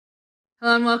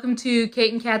Hello and welcome to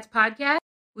Kate and Kat's podcast.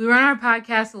 We run our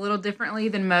podcast a little differently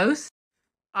than most.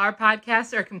 Our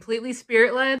podcasts are completely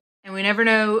spirit-led, and we never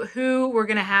know who we're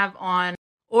going to have on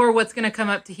or what's going to come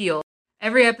up to heal.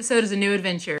 Every episode is a new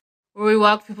adventure, where we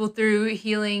walk people through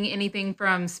healing anything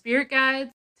from spirit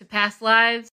guides to past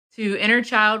lives to inner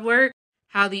child work,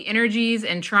 how the energies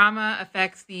and trauma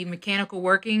affects the mechanical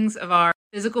workings of our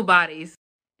physical bodies,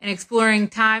 and exploring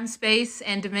time, space,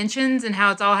 and dimensions and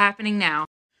how it's all happening now.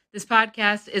 This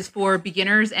podcast is for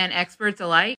beginners and experts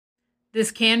alike.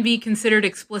 This can be considered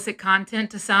explicit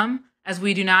content to some, as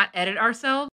we do not edit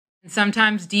ourselves, and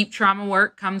sometimes deep trauma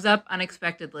work comes up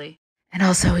unexpectedly. And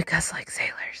also, we cuss like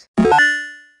sailors.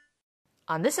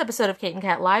 On this episode of Kate and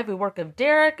Kat Live, we work with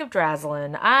Derek of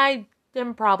Draslin. I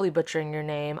am probably butchering your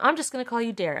name. I'm just going to call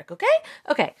you Derek, okay?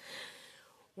 Okay.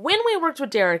 When we worked with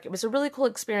Derek, it was a really cool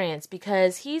experience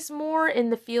because he's more in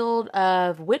the field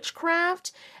of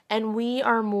witchcraft and we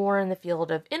are more in the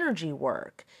field of energy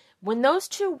work. When those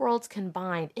two worlds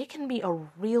combine, it can be a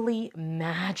really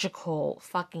magical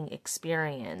fucking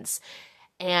experience.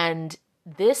 And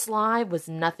this live was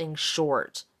nothing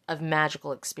short of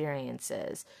magical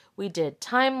experiences. We did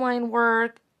timeline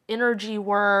work, energy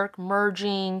work,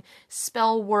 merging,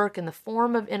 spell work in the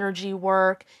form of energy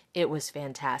work. It was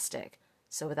fantastic.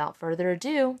 So without further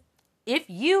ado, if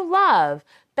you love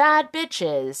bad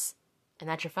bitches, and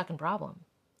that's your fucking problem,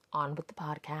 on with the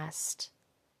podcast.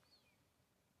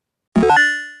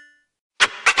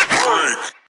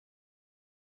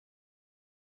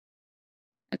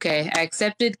 Okay, I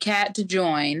accepted Kat to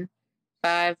join.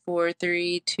 5, 4,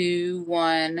 3, 2,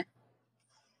 1.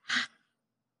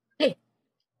 Hey.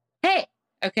 Hey!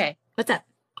 Okay. What's up?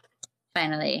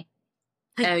 Finally.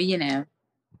 Hi. Oh,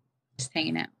 just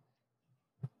hanging out.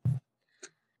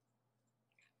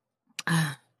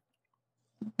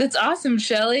 That's awesome,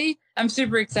 Shelly. I'm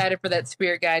super excited for that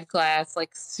spirit guide class. Like,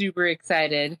 super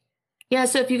excited. Yeah,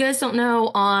 so if you guys don't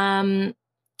know,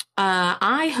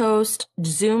 I host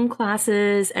Zoom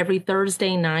classes every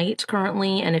Thursday night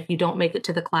currently, and if you don't make it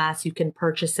to the class, you can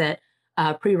purchase it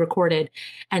pre-recorded.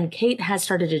 And Kate has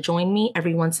started to join me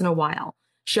every once in a while.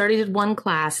 She already did one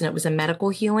class, and it was a medical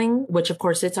healing, which, of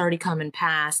course, it's already come and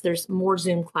passed. There's more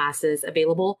Zoom classes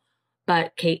available,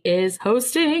 but Kate is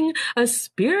hosting a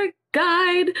spirit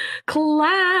guide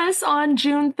class on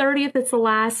June 30th. It's the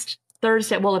last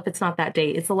Thursday. Well, if it's not that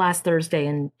date, it's the last Thursday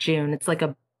in June. It's like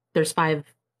there's 5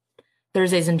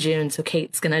 Thursdays in June, so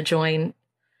Kate's gonna join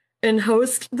and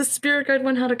host the spirit guide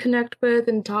one, how to connect with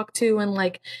and talk to, and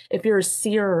like if you're a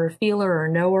seer or a feeler or a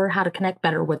knower, how to connect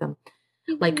better with them.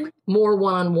 Like more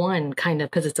one-on-one kind of,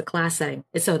 because it's a class setting.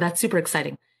 So that's super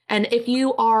exciting. And if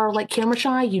you are like camera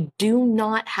shy, you do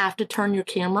not have to turn your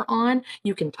camera on.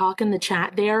 You can talk in the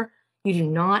chat there. You do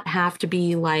not have to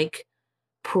be like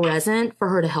present for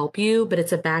her to help you, but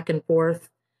it's a back and forth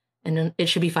and it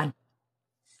should be fun.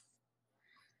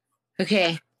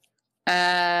 Okay.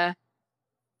 Does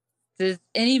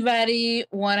anybody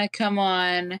want to come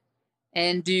on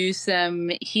and do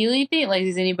some healing thing? Like,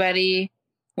 does anybody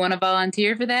want to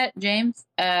volunteer for that, James?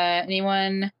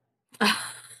 Anyone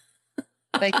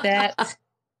like that?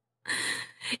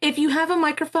 If you have a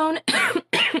microphone,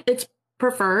 it's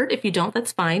preferred. If you don't,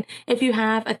 that's fine. If you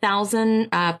have 1,000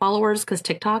 followers, because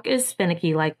TikTok is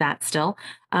finicky like that still,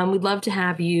 we'd love to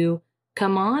have you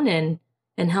come on and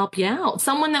help you out.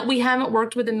 Someone that we haven't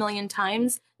worked with a million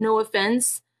times, no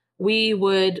offense. We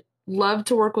would love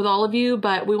to work with all of you,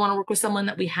 but we want to work with someone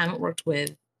that we haven't worked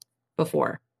with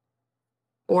before.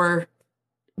 Or,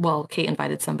 well, Kate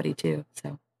invited somebody too,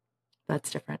 so that's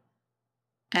different.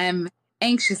 I'm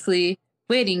anxiously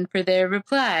waiting for their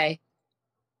reply.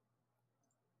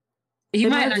 He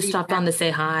might have just stopped on to say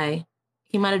hi.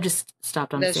 He might have just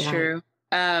stopped on to say hi.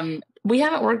 That's true. We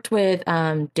haven't worked with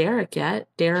Derek yet.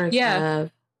 Derek. Yeah.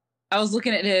 I was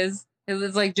looking at his. It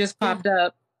was like just popped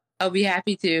up. I'll be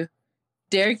happy to.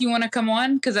 Derek, you want to come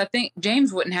on? Because I think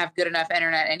James wouldn't have good enough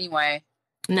internet anyway.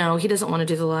 No, he doesn't want to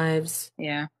do the lives.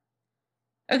 Yeah.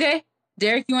 Okay.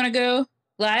 Derek, you want to go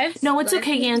live? No, it's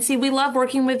okay, Yancy. We love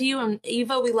working with you. And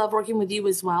Eva, we love working with you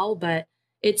as well. But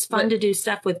it's fun to do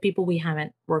stuff with people we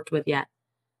haven't worked with yet.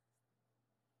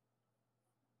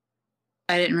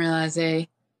 I didn't realize they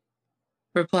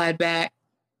replied back.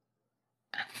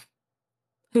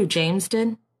 Who, James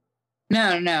did?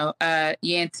 No.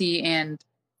 Yancy and...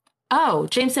 Oh,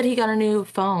 James said he got a new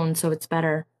phone, so it's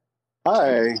better.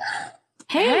 Hi.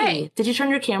 Hey. Did you turn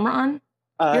your camera on?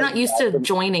 You're not used to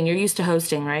joining. You're used to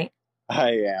hosting, right?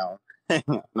 I am. Hang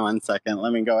on 1 second.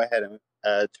 Let me go ahead and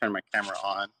turn my camera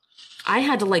on. I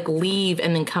had to like leave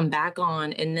and then come back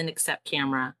on and then accept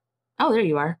camera. Oh, there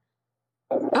you are.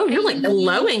 Oh, you're like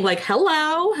glowing. Like,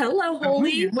 hello,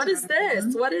 holy. yes, What is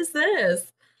this? What is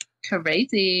this?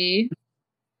 Crazy.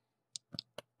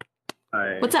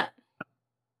 What's up?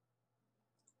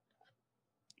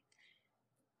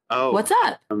 Oh, What's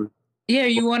up? Yeah, are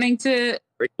you wanting to?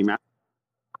 Ricky Mac.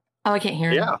 Oh, I can't hear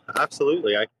him. Yeah,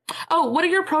 absolutely. I Oh, what are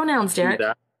your pronouns, can do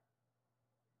Derek?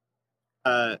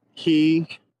 that. He,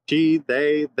 she,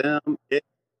 they, them, it.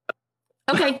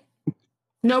 Okay.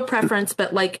 No preference,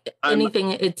 but like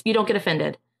anything, you don't get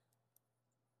offended.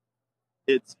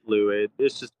 It's fluid.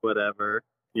 It's just whatever.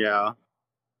 Yeah,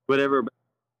 whatever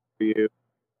for you.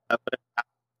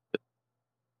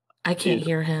 I can't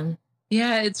hear him.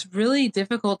 Yeah, it's really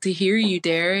difficult to hear you,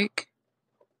 Derek.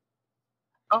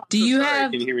 Oh, Do you sorry.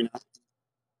 have? Can you hear me now?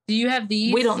 Do you have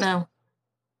these? We don't know.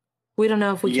 We don't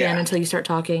know if we can until you start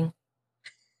talking.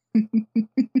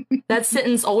 That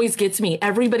sentence always gets me.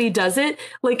 Everybody does it.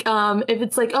 Like, if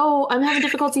it's like, oh, I'm having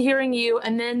difficulty hearing you,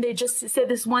 and then they just say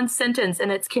this one sentence, and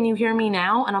it's, can you hear me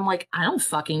now? And I'm like, I don't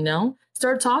fucking know.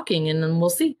 Start talking, and then we'll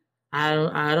see. I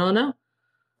don't know.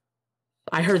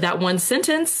 I heard that one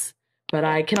sentence, but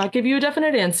I cannot give you a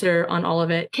definite answer on all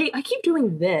of it. Kate, I keep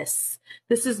doing this.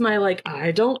 This is my like,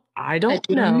 I don't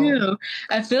know.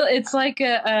 I feel it's like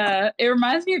it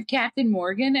reminds me of Captain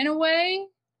Morgan in a way.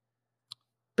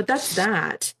 But that's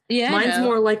that. Yeah, mine's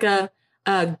more like a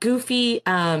goofy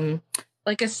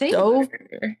like a sailor.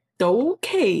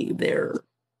 Okay there,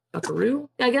 buckaroo.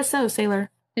 I guess so, sailor.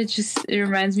 It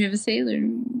reminds me of a sailor.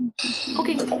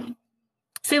 Okay,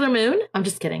 Sailor Moon. I'm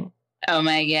just kidding. Oh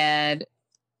my god,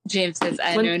 James says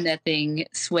I know nothing.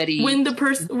 Sweaty. When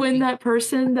that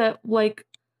person that like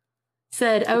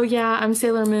said, "Oh yeah, I'm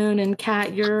Sailor Moon," and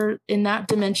Cat, you're in that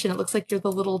dimension. It looks like you're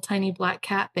the little tiny black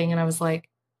cat thing, and I was like,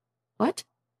 "What?"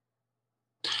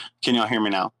 Can y'all hear me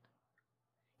now?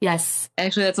 Yes.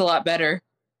 Actually, that's a lot better.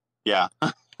 Yeah.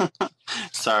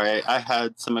 Sorry, I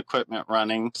had some equipment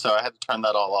running, so I had to turn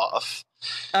that all off.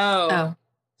 Oh.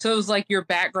 So it was like your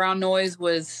background noise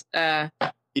was Yeah.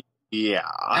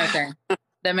 Okay.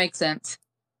 That makes sense.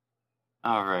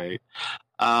 All right.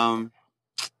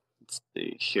 Let's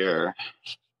see here.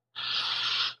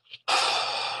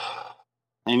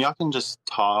 And y'all can just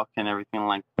talk and everything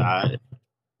like that.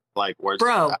 Like words.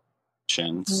 Bro.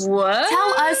 What?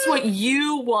 Tell us what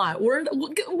you want. You're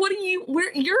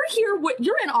here.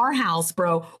 You're in our house,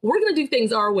 bro. We're gonna do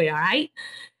things our way. All right.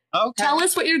 Okay. Tell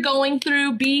us what you're going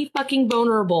through. Be fucking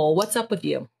vulnerable. What's up with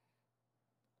you?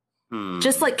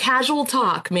 Just like casual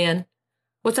talk, man.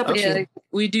 What's up with you? Like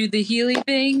we do the Healy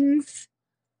things.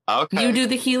 Okay. You do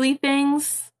the Healy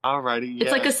things. Alrighty. Yeah.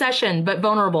 It's like a session, but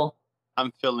vulnerable.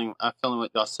 I'm feeling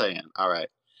what y'all saying. All right.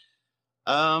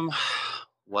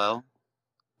 Well,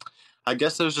 I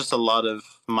guess there's just a lot of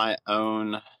my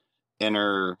own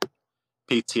inner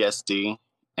PTSD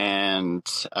and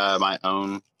my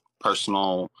own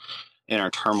personal inner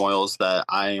turmoils that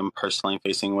I am personally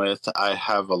facing with. I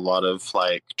have a lot of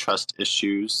like trust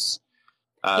issues.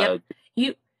 Yep.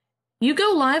 You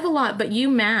go live a lot, but you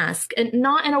mask, and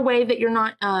not in a way that you're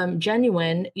not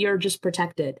genuine. You're just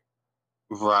protected.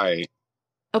 Right.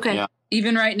 Okay. Yeah.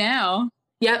 Even right now.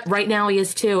 Yep. Right now he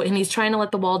is too, and he's trying to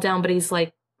let the wall down, but he's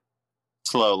like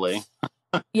slowly.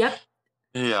 Yep.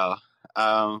 Yeah.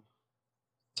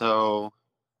 So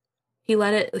he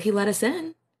let us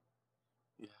in.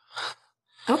 Yeah.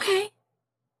 Okay.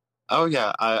 Oh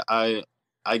yeah, I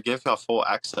give y'all full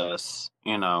access,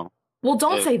 you know. Well,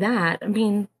 don't say that. I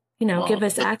mean, give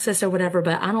us access or whatever,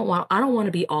 but I don't want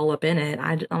to be all up in it.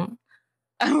 I don't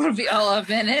want to be all up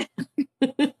in it.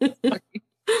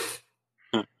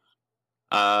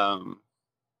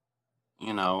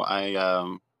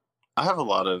 I have a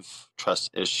lot of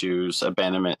trust issues,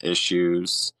 abandonment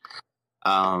issues.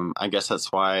 I guess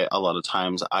that's why a lot of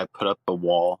times I put up a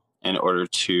wall in order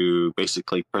to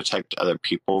basically protect other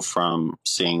people from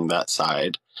seeing that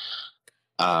side.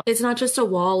 It's not just a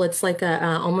wall. It's like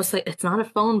almost like, it's not a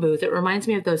phone booth. It reminds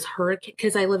me of those hurricane,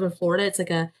 because I live in Florida. It's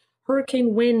like a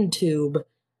hurricane wind tube.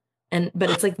 But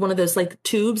it's like one of those like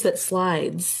tubes that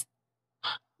slides.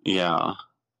 Yeah.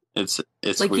 It's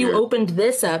like weird. You opened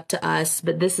this up to us,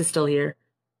 but this is still here.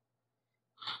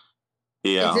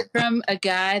 Yeah. Is it from a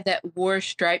guy that wore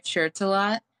striped shirts a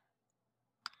lot?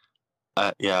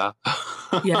 Yeah.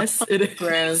 Yes, it is.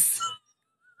 Gross.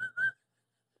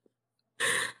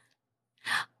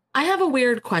 I have a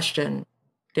weird question,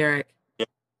 Derek. Yeah.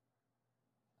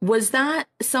 Was that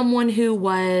someone who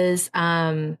was,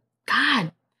 God,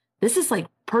 this is like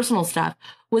personal stuff.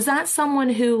 Was that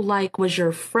someone who like was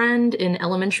your friend in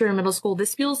elementary or middle school?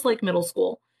 This feels like middle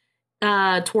school,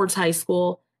 towards high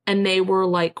school. And they were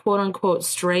like, quote unquote,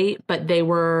 straight, but they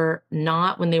were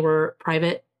not when they were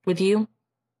private with you?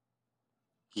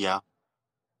 Yeah.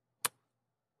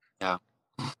 Yeah.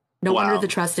 No wonder Wow. the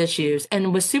trust issues,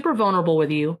 and was super vulnerable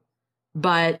with you,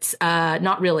 but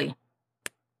not really.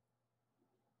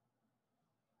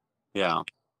 Yeah.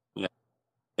 Yeah.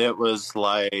 It was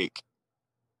like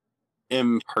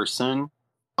in person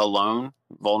alone,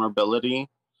 vulnerability,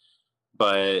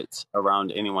 but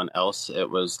around anyone else, it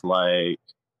was like,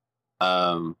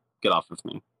 get off of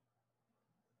me.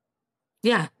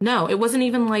 Yeah, no, it wasn't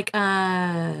even like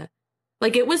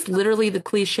it was literally the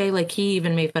cliche, like he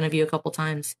even made fun of you a couple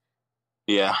times.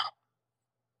 Yeah.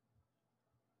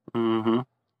 Mm-hmm.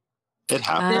 It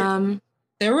happened.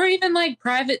 There were even like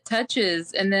private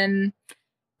touches, and then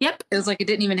Yep. it was like it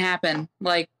didn't even happen.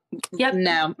 Like, Yep.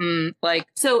 no, like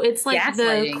so it's like the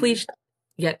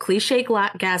gaslighting. cliche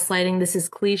gaslighting. This is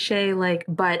cliche, like,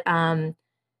 but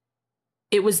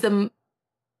it was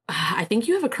I think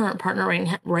you have a current partner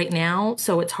right now,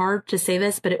 so it's hard to say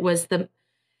this, but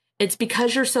it's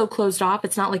because you're so closed off.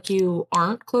 It's not like you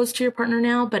aren't close to your partner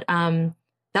now, but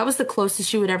that was the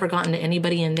closest you had ever gotten to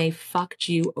anybody, and they fucked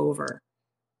you over.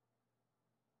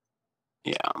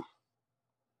 Yeah.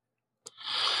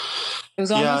 It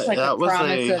was almost like a that was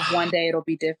promise of one day it'll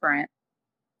be different.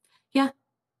 Yeah.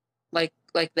 Like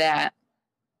that.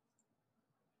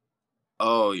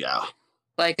 Oh, yeah.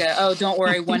 Like, oh, don't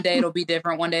worry, one day it'll be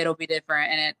different. One day it'll be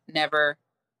different. And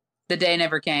the day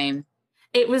never came.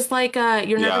 It was like,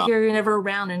 you're never here, you're never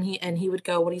around. And he would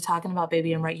go, what are you talking about,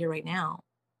 baby? I'm right here, right now.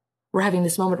 We're having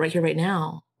this moment right here, right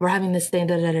now. We're having this thing,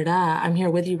 da, da, da, da. I'm here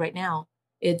with you right now.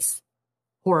 It's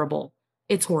horrible.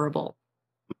 It's horrible.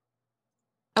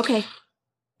 Okay.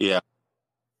 Yeah.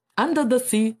 Under the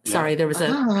sea. Yeah. Sorry, there was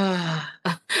there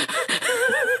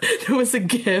was a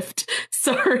gift.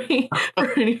 Sorry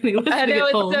for anybody listening. I know at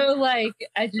it's home. so like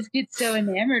I just get so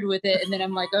enamored with it, and then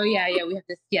I'm like, oh yeah, we have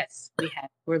this. Yes,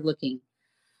 we're looking.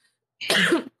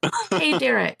 Hey,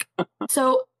 Derek.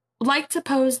 So, like to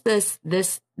pose this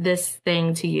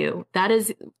thing to you. That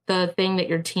is the thing that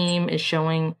your team is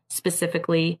showing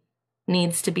specifically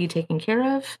needs to be taken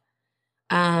care of.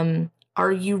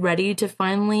 Are you ready to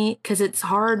finally, because it's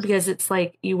hard because it's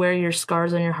like you wear your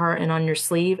scars on your heart and on your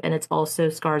sleeve, and it's also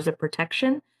scars of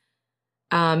protection.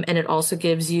 And it also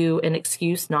gives you an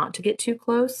excuse not to get too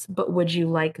close. But would you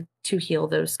like to heal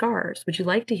those scars? Would you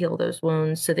like to heal those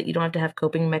wounds so that you don't have to have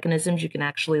coping mechanisms? You can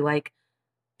actually like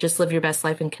just live your best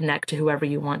life and connect to whoever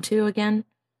you want to again?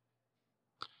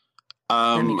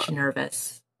 That makes you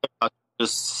nervous. I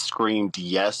just screamed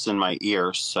yes in my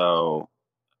ear. So,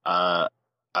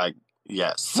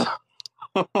 yes.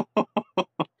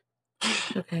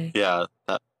 Okay. Yeah,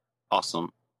 that's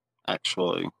awesome.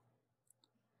 Actually,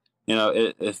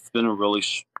 it's been a really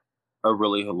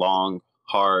long,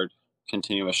 hard,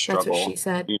 continuous struggle. That's what she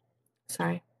said.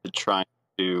 Sorry. To try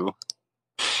to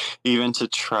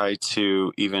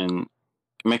even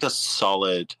make a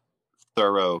solid,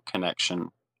 thorough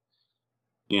connection.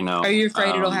 Are you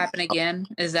afraid it'll happen again?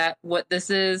 Is that what this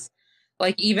is?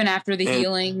 Like, even after the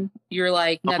healing, you're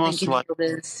like, nothing can heal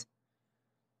this.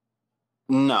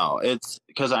 No, it's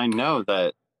because I know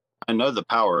the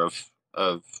power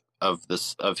of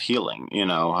healing.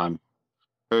 I'm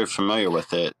very familiar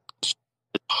with it. It's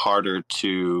harder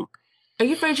to. Are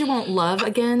you afraid you won't love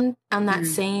again on that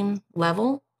same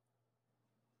level?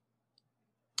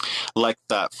 Like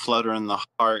that flutter in the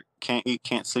heart, can't eat,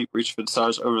 can't sleep, reach for the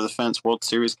stars, over the fence, World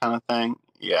Series kind of thing.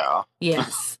 Yeah.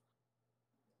 Yes.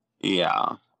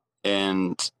 Yeah.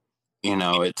 And,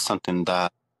 it's something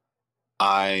that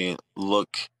I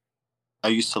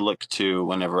used to look to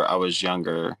whenever I was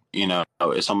younger.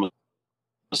 It's almost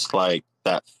like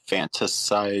that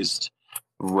fantasized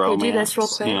romance. Hey, do this real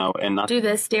quick. And not do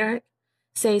this, Derek.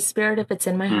 Say, Spirit, if it's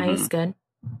in my highest good.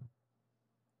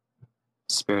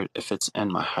 Spirit, if it's in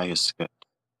my highest good.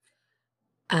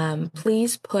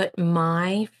 Please put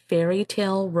my fairy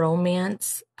tale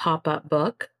romance pop-up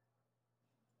book.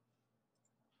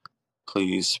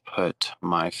 Please put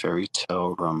my fairy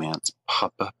tale romance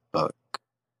pop-up book.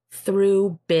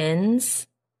 Through bins.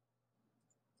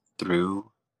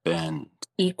 Through bins.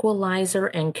 Equalizer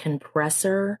and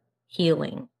compressor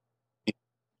healing.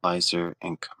 Equalizer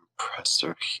and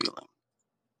compressor healing.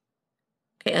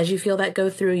 Okay, as you feel that go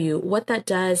through you, what that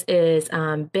does is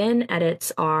Ben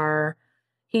edits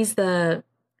he's the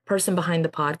person behind the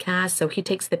podcast, so he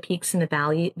takes the peaks and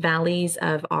the valleys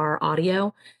of our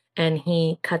audio, and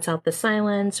he cuts out the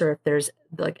silence, or if there's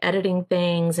like editing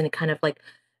things, and it kind of like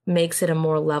makes it a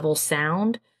more level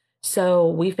sound. So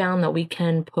we found that we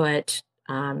can put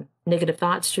negative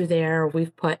thoughts through there.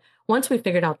 Once we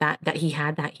figured out that he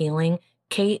had that healing,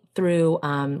 Kate threw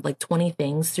like 20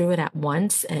 things through it at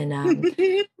once, and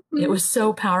It was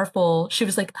so powerful. She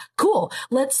was like, cool,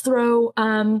 let's throw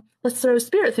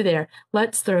spirit through there.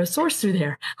 Let's throw source through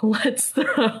there. Let's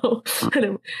throw.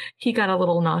 And he got a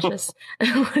little nauseous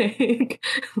and like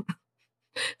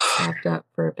stopped up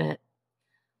for a bit.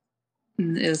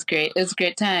 It was great. It was a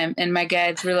great time. And my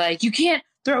guides were like, you can't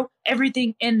throw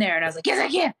everything in there. And I was like, yes, I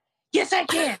can. Yes, I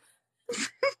can.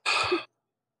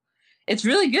 It's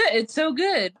really good. It's so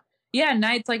good. Yeah,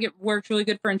 nights like it works really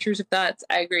good for intrusive thoughts.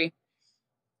 I agree.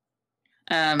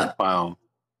 Wow.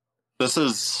 This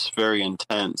is very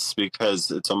intense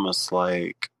because it's almost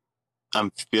like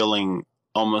I'm feeling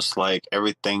almost like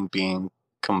everything being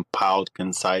compiled,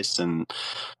 concise, and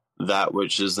that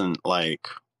which isn't like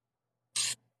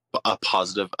a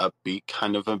positive, upbeat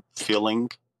kind of a feeling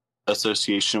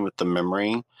association with the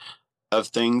memory of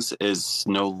things is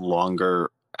no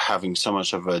longer having so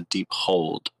much of a deep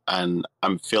hold. And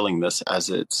I'm feeling this as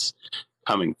it's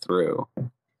coming through.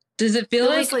 Does it feel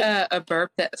like a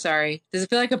burp that, does it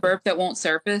feel like a burp that won't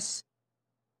surface?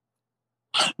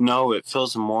 No, it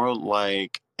feels more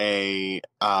like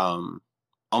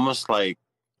almost like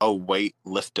a weight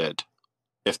lifted,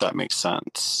 if that makes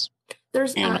sense.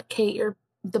 There's, Kate,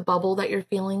 the bubble that you're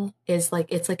feeling is like,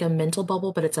 it's like a mental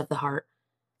bubble, but it's of the heart.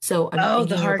 So I'm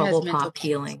thinking your bubble pop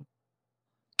healing.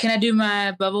 Can I do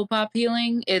my bubble pop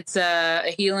healing? It's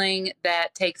a healing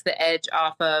that takes the edge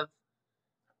off of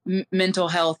mental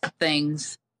health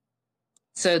things.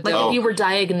 So if you were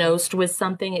diagnosed with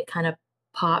something, it kind of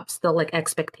pops the like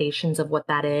expectations of what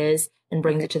that is and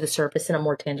brings it to the surface in a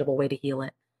more tangible way to heal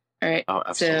it. All right. Oh,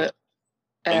 absolutely.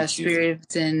 So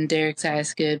spirits in Derek's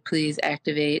highest good, please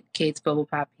activate Kate's bubble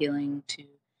pop healing to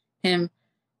him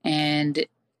and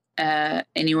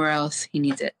anywhere else he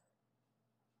needs it.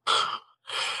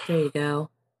 There you go.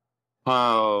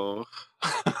 Wow.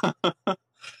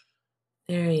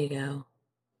 There you go.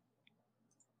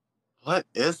 What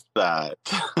is that?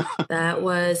 That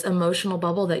was emotional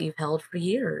bubble that you've held for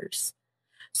years.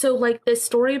 So like this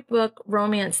storybook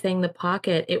romance thing, The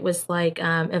Pocket, it was like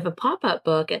if a pop-up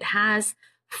book, it has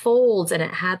folds and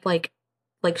it had like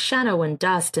shadow and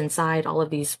dust inside all of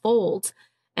these folds.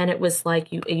 And it was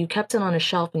like you kept it on a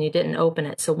shelf and you didn't open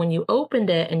it. So when you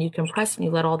opened it and you compressed and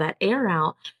you let all that air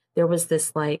out, there was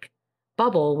this like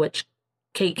bubble, which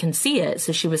Kate can see it.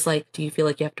 So she was like, do you feel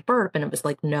like you have to burp? And it was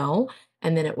like, no.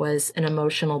 And then it was an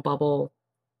emotional bubble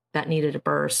that needed a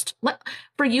burst.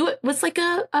 For you, it was like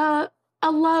a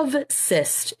love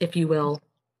cyst, if you will.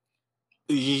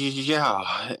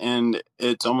 Yeah. And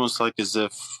it's almost like as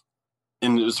if,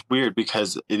 and it was weird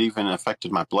because it even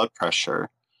affected my blood pressure.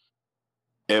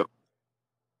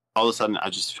 All of a sudden, I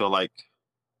just feel like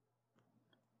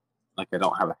I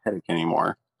don't have a headache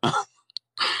anymore.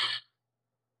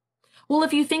 Well,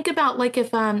 if you think about like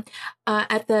if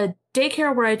at the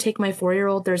daycare where I take my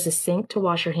 4-year-old, there's a sink to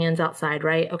wash your hands outside,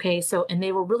 right? Okay, so and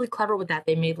they were really clever with that.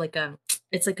 They made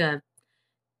it's like a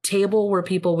table where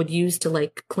people would use to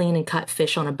like clean and cut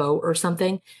fish on a boat or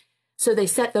something. So they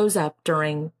set those up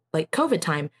during like COVID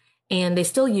time, and they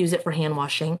still use it for hand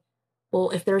washing.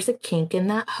 Well, if there's a kink in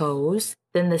that hose,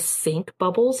 then the sink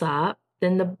bubbles up,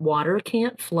 then the water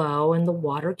can't flow and the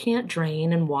water can't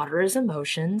drain, and water is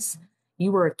emotions.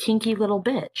 You were a kinky little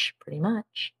bitch, pretty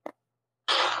much.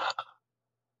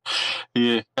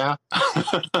 Yeah.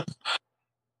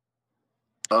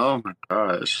 Oh my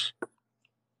gosh.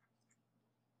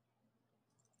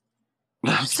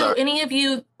 So any of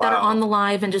you that are on the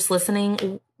live and just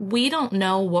listening, we don't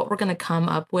know what we're going to come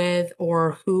up with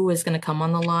or who is going to come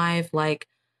on the live. Like,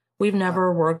 we've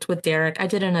never worked with Derek. I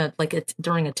did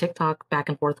during a TikTok back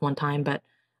and forth one time, but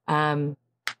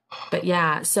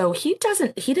yeah, so he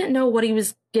didn't know what he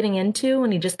was getting into,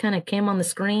 and he just kind of came on the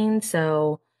screen.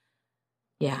 So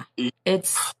yeah,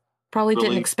 it's probably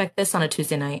didn't expect this on a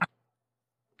Tuesday night.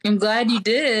 I'm glad you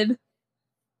did.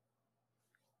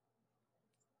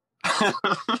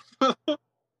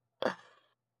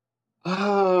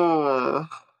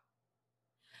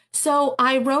 So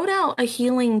I wrote out a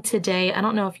healing today. I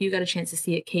don't know if you got a chance to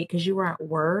see it, Kate, because you were at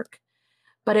work,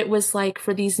 but it was like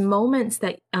for these moments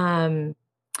that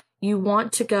you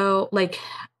want to go, like,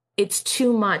 it's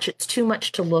too much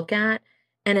to look at.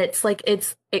 And it's like,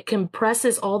 it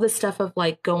compresses all this stuff of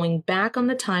like going back on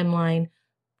the timeline,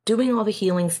 doing all the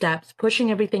healing steps, pushing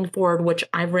everything forward, which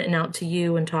I've written out to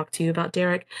you and talked to you about,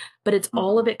 Derek, but it's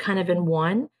all of it kind of in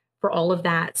one for all of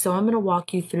that. So I'm going to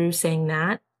walk you through saying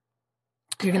that.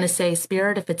 You're going to say,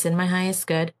 Spirit, if it's in my highest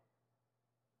good.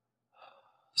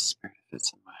 Spirit, if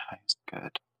it's in my highest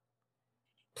good.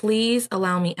 Please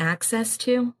allow me access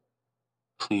to.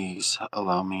 Please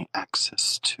allow me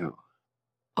access to.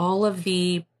 All of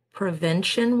the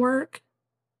prevention work.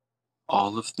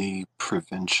 All of the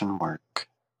prevention work,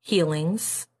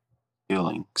 healings,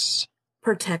 healings,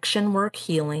 protection work,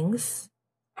 healings,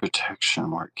 protection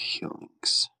work,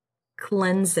 healings,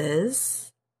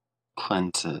 cleanses,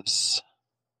 cleanses,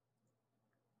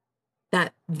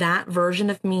 that version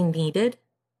of me needed,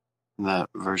 that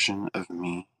version of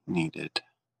me needed,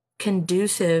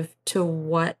 conducive to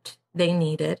what they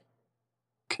needed,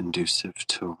 conducive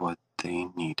to what they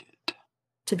needed,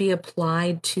 to be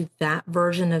applied to that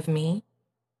version of me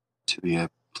to be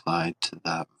applied to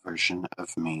that version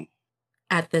of me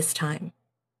at this time.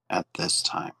 at this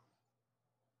time.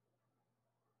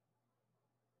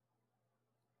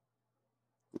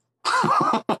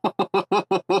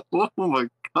 Oh my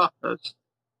gosh.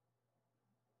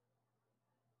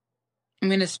 I'm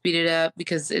going to speed it up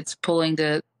because it's pulling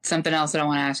to something else that I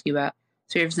want to ask you about.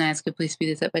 Spirit of Science, could please speed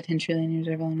this up by 10 trillion years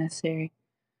if all necessary.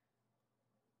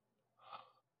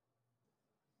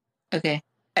 Okay.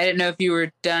 I didn't know if you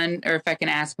were done or if I can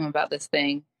ask him about this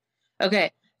thing.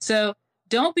 Okay. So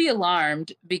don't be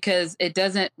alarmed because it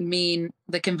doesn't mean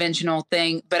the conventional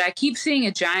thing, but I keep seeing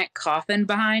a giant coffin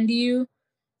behind you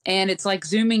and it's like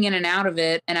zooming in and out of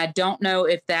it. And I don't know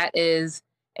if that is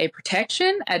a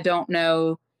protection. I don't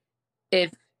know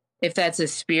if that's a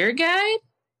spirit guide.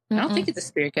 I don't think it's a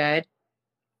spirit guide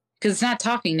because it's not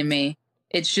talking to me.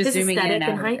 It's just zooming in and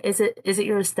out of it. Is it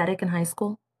your aesthetic in high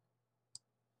school?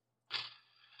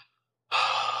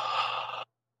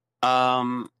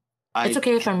 It's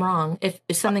okay if I'm wrong. If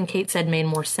something Kate said made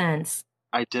more sense.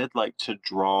 I did like to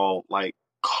draw like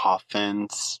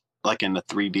coffins, like in the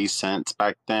 3D sense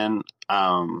back then,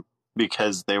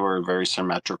 because they were very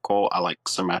symmetrical. I like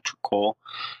symmetrical,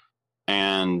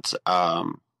 and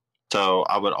so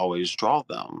I would always draw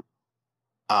them.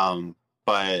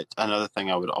 But another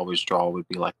thing I would always draw would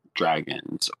be like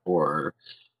dragons or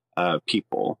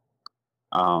people.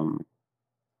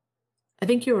 I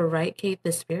think you were right, Kate,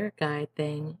 the spirit guide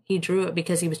thing. He drew it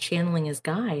because he was channeling his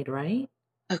guide, right?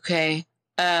 Okay.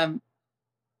 I'm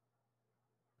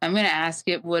going to ask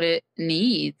it what it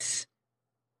needs.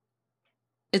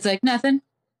 It's like nothing.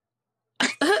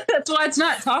 That's why it's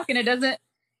not talking. It doesn't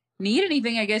need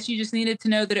anything. I guess you just needed to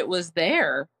know that it was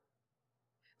there.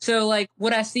 So like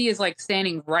what I see is like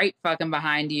standing right fucking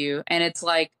behind you. And it's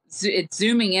like, it's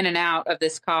zooming in and out of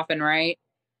this coffin, right?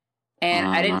 And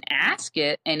I didn't ask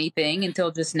it anything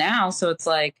until just now. So it's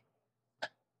like,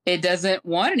 it doesn't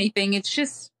want anything. It's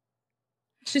just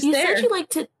you there.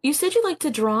 You said you like to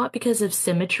draw it because of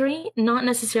symmetry, not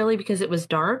necessarily because it was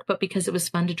dark, but because it was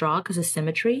fun to draw because of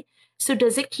symmetry. So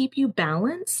does it keep you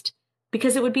balanced?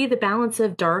 Because it would be the balance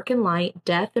of dark and light,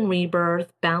 death and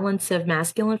rebirth, balance of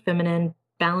masculine and feminine,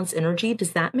 balance energy.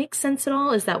 Does that make sense at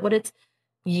all? Is that what its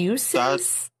use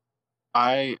is?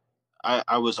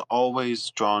 I was always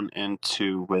drawn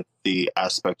into with the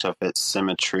aspect of its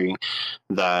symmetry,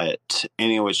 that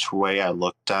any which way I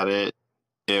looked at it,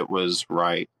 it was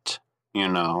right, you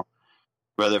know,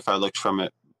 whether if I looked from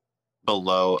it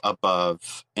below,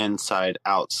 above, inside,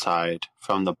 outside,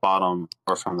 from the bottom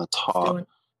or from the top,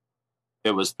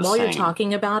 it was the same. While you're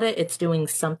talking about it, it's doing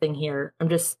something here. I'm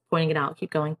just pointing it out. Keep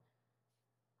going.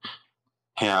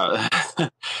 Yeah,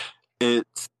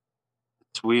 it's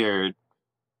weird.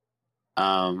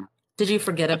 Did you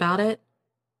forget about it?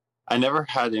 I never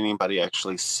had anybody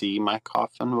actually see my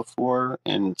coffin before,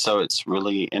 and so it's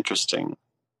really interesting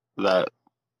that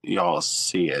y'all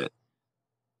see it.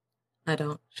 I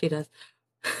don't. She does.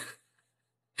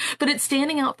 But it's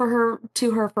standing out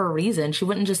to her for a reason. She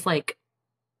wouldn't just like...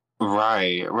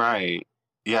 Right.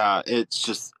 Yeah, it's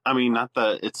just, I mean, not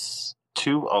that it's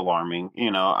too alarming, you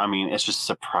know, I mean, it's just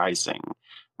surprising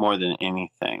more than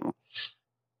anything.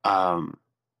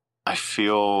 I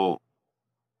feel,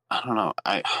 I don't know,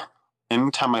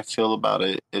 anytime I feel about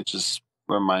it, it just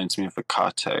reminds me of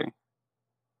Akate.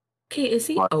 Okay, is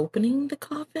he opening the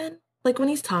coffin? Like when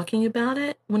he's talking about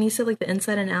it, when he said like the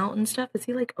inside and out and stuff, is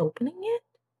he like opening it?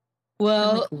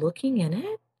 Well, and, like looking in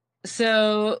it?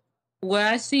 So what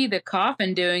I see the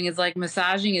coffin doing is like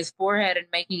massaging his forehead and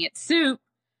making it soup.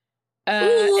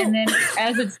 And then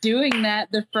as it's doing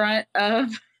that, the front of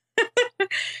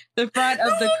the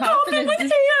coffin is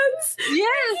just, hands.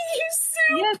 Yes,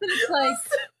 and it's like,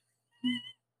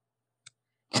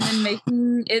 and then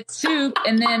making it soup,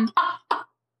 and then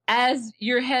as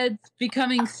your head's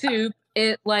becoming soup,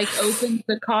 it like opens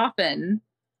the coffin.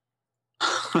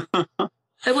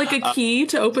 And like a key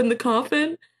to open the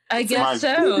coffin? I guess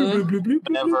so.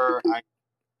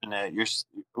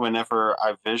 Whenever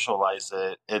I visualize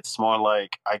it, it's more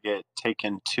like I get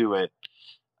taken to it.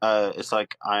 It's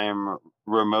like I'm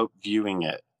remote viewing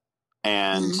it,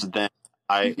 and then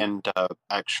I end up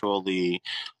actually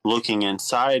looking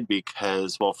inside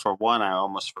because, well, for one, I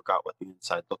almost forgot what the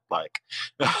inside looked like.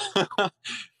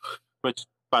 Which,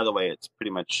 by the way, it's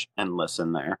pretty much endless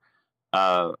in there.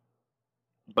 But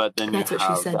then That's you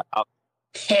what she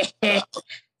have said.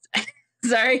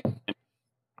 Sorry.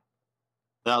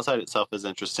 The outside itself is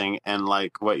interesting, and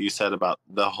like what you said about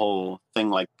the whole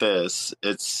thing like this,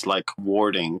 it's like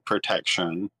warding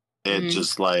protection. It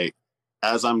just like,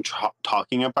 as I'm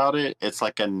talking about it, it's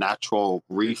like a natural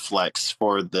reflex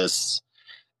for this,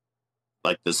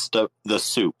 like the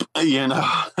soup, you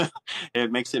know.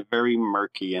 It makes it very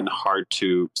murky and hard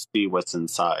to see what's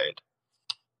inside.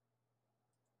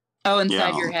 Oh,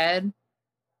 inside your head?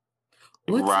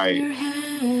 What's right. in your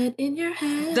head? In your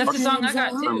head. That's the song I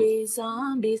got too.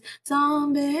 Zombies.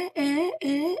 Oh.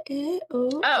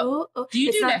 Do you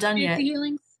it's do not done yet.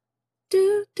 healings?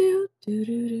 Do.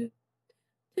 There.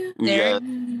 Yeah.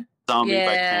 Zombie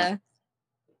by yeah.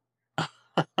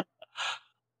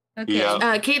 Okay.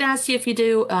 Yeah. Kate asked you if you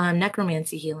do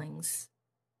necromancy healings.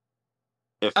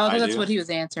 That's what he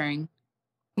was answering.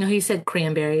 No, he said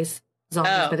cranberries.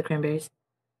 Zombies by the cranberries.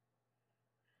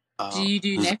 Do you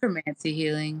do necromancy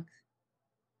healings?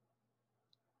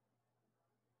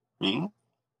 Me?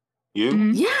 You?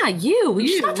 Mm-hmm. Yeah, you.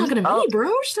 She's not talking to me,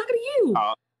 bro. She's talking to you.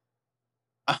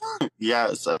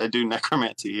 Yes, I do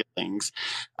necromancy healings.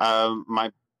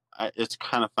 It's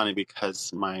kind of funny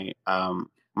because my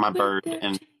bird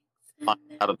and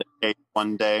out of the cage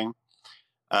one day,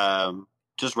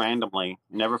 just randomly,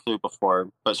 never flew before,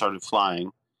 but started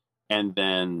flying, and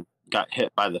then got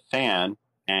hit by the fan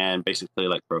and basically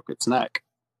like broke its neck.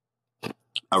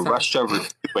 I rushed over to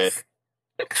it.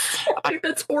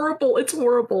 That's horrible. It's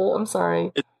horrible. I'm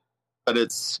sorry. But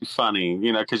it's funny,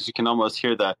 you know, because you can almost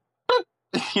hear the,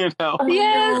 you know.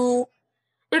 Yes.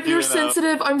 If you're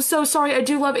sensitive, I'm so sorry. I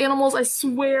do love animals. I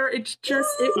swear. It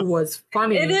was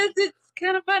funny. It is. It's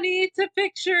kind of funny to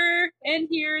picture and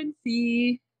hear and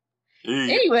see.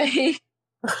 Anyway.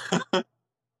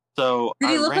 So did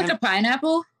he look like a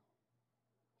pineapple?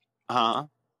 Huh?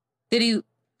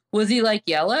 Was he like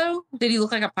yellow? Did he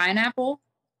look like a pineapple?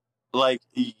 Like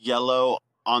yellow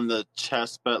on the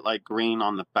chest, but like green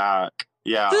on the back.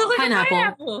 Yeah. So it was like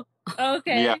pineapple.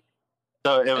 Okay. Yeah.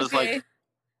 So it was like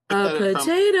a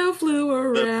potato flew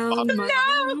around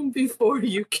my room before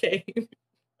you came.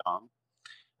 And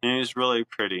he was really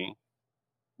pretty.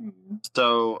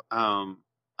 So I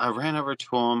ran over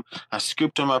to him. I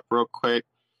scooped him up real quick,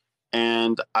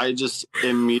 and I just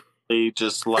immediately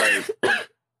just like.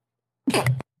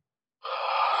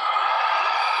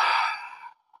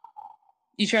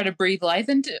 You try to breathe life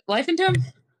into him?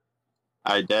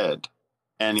 I did.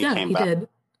 And he came back. Did.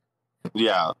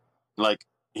 Yeah. Like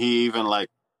he even like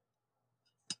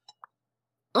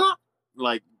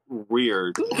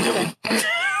weird. It was,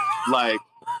 like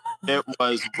it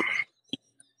was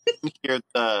weird. Hear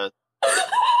the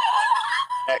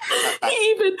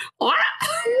even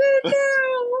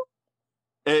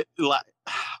it like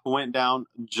went down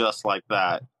just like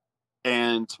that.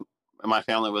 And my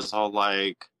family was all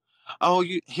like, "Oh,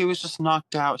 he was just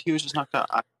knocked out. He was just knocked out."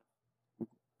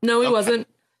 No, he wasn't.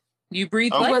 You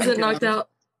breathed. He wasn't knocked out.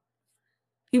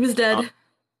 He was dead.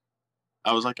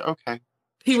 I was like, okay.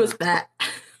 He was fat.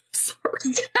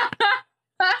 Sorry.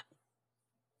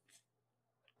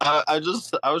 I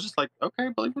was just like, okay,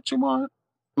 believe what you want.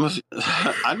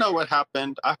 I know what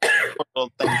happened. I heard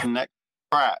little things neck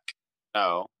crack.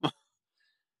 No.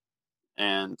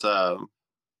 And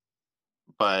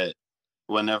but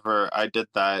whenever I did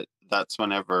that, that's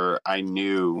whenever I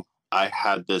knew I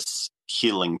had this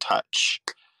healing touch.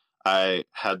 I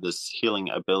had this healing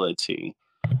ability.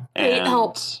 Hey,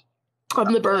 help.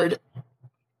 I'm the bird.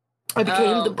 I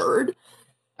became the bird.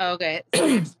 Okay.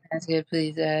 That's good.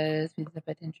 Please speed up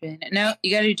attention. No,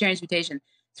 you gotta do transmutation.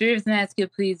 Spirit of that's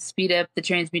good. Please speed up the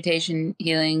transmutation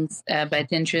healings by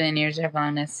 10 trillion years if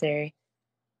long necessary.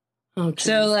 Oh,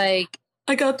 so like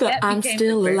I got the I'm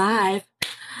still alive.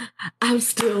 I'm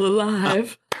still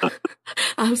alive.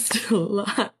 I'm still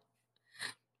alive.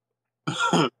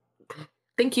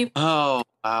 Thank you. Oh,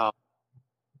 wow.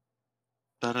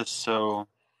 That is so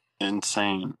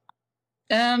insane.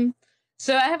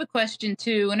 So I have a question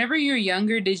too. Whenever you were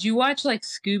younger, did you watch like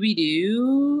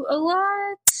Scooby-Doo a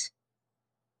lot?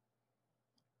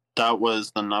 That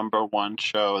was the #1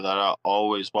 show that I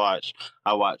always watched.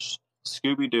 I watched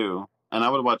Scooby-Doo, and I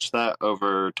would watch that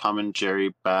over Tom and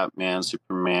Jerry, Batman,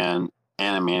 Superman,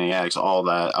 Animaniacs, all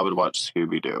that. I would watch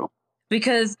Scooby-Doo.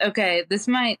 Because, okay, this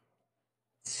might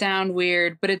sound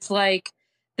weird, but it's like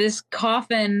this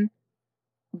coffin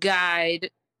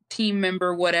guide, team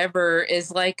member, whatever,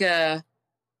 is like a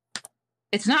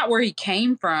it's not where he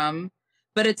came from,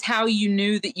 but it's how you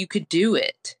knew that you could do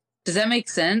it. Does that make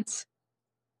sense?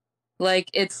 Like,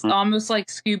 it's almost like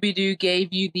Scooby-Doo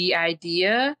gave you the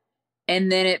idea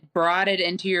and then it brought it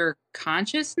into your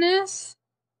consciousness.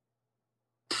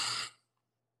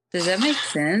 Does that make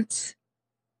sense?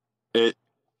 It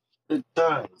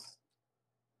does.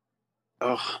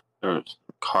 Oh, there's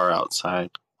a car outside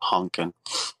honking.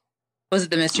 Was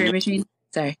it the mystery machine?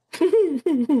 Sorry.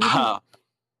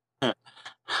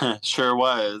 Sure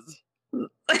was. I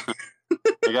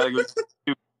gotta go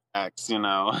to X, you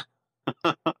know.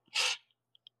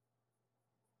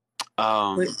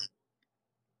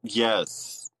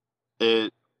 Yes,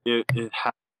 it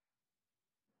had.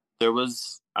 There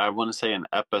was, I want to say, an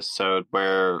episode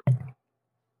where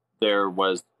there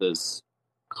was this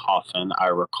coffin, I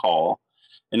recall,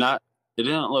 and it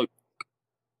didn't look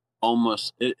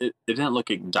it didn't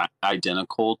look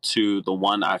identical to the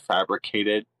one I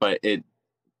fabricated, but it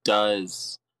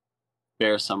does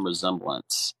bear some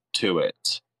resemblance to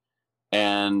it.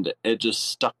 And it just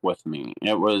stuck with me.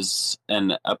 It was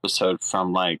an episode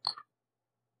from I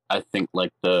think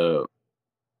the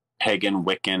pagan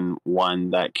Wiccan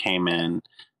one that came in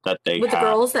that they with had. the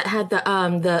girls that had the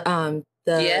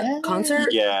concert.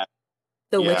 Yeah,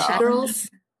 the witch girls.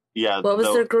 Yeah, what was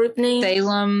their group name?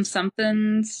 Salem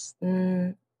somethings.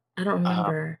 I don't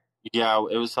remember. Yeah,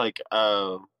 it was I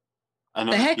know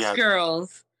the Hex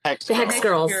Girls. The Hex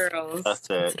Girls. That's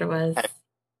it. That's what it was.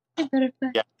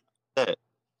 Yeah, that's it.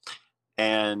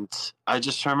 And I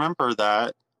just remember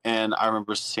that, and I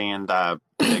remember seeing that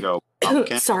big old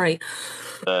pumpkin. Sorry.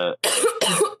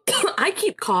 I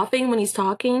keep coughing when he's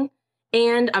talking,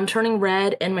 and I'm turning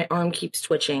red, and my arm keeps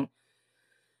twitching.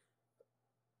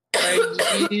 Are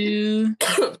you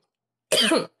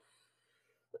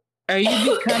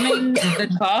becoming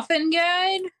the coffin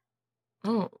guide?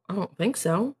 I don't think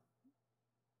so.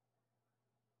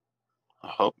 I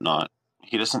hope not.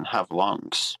 He doesn't have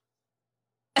lungs.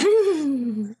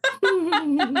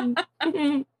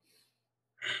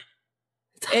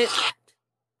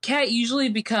 Cat usually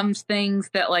becomes things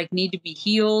that need to be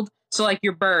healed. So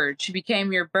your bird, she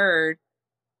became your bird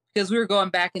because we were going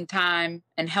back in time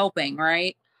and helping,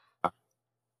 right?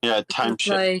 Yeah, time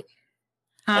shift.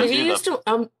 Did you used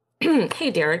to hey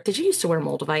Derek, did you used to wear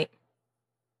Moldavite?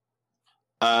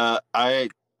 I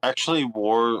actually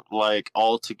wore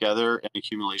all together an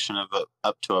accumulation of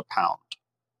up to a pound.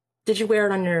 Did you wear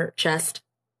it on your chest?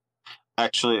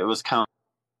 Actually, it was kind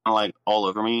of all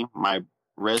over me, my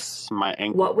wrists, my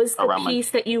ankles. What was the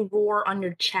piece that you wore on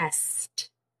your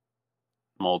chest?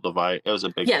 Moldavite. It was a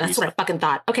big piece. Yeah, that's what I fucking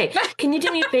thought. Okay, can you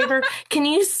do me a favor? Can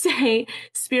you say,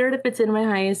 Spirit, if it's in my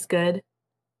highest good?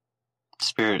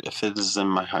 Spirit, if it is in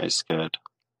my highest good.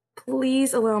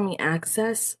 Please allow me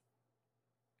access.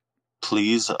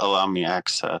 Please allow me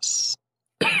access.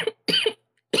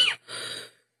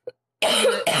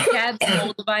 Cat's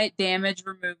Moldavite damage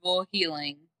removal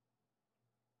healing.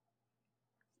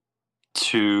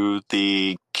 To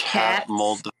the Cat's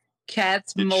Moldavite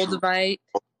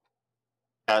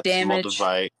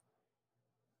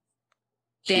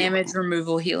damage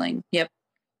removal healing. Yep.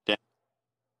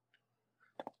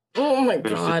 Oh my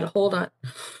god, hold on.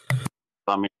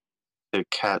 Allow me the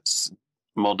Cat's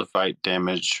Moldavite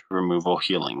damage removal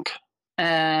healing.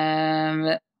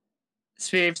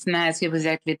 Spirit from the highest good was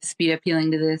activate the speed up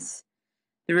healing to this.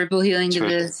 The ripple healing to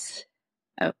this.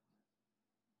 Oh.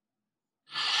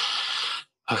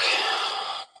 Okay.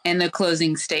 And the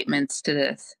closing statements to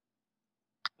this.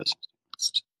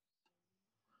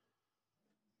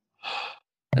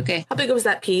 Okay. How big was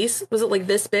that piece? Was it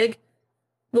this big?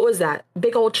 What was that?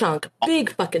 Big old chunk.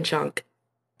 Big fucking chunk.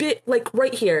 Big,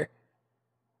 right here.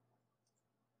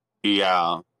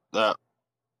 Yeah.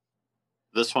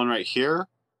 This one right here?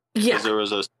 Yeah. There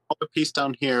was a smaller piece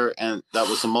down here, and that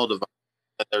was the Moldavite.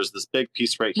 There's this big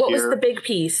piece here. What was the big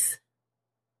piece?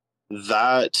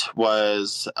 That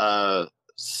was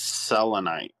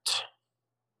selenite.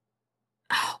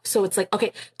 Oh, so it's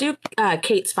okay, do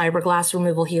Kate's fiberglass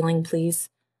removal healing, please.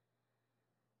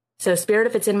 So, Spirit,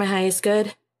 if it's in my highest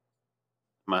good.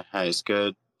 My highest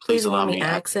good. Please allow me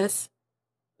access.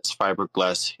 It's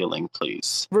fiberglass healing,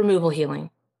 please. Removal healing.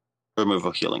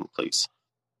 Removal healing, please.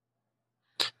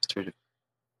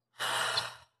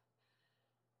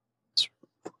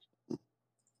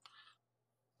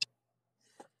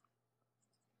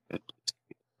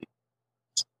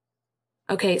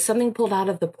 Okay, something pulled out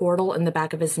of the portal in the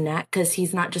back of his neck because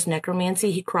he's not just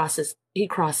necromancy; he crosses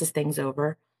things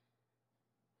over.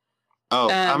 Oh,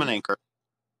 I'm an anchor.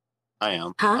 I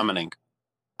am. Huh? I'm an anchor.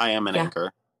 I am an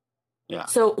anchor. Yeah.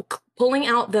 So pulling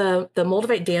out the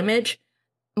Moldavite damage,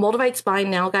 Moldavite's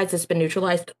fine now, guys. It's been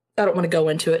neutralized. I don't want to go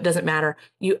into it. It doesn't matter.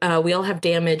 We all have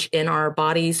damage in our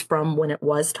bodies from when it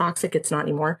was toxic. It's not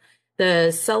anymore.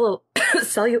 The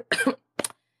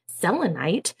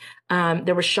selenite,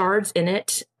 there were shards in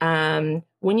it.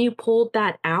 When you pulled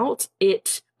that out,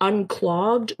 it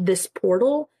unclogged this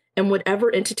portal, and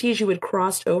whatever entities you had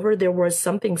crossed over, there was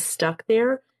something stuck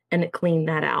there, and it cleaned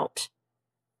that out.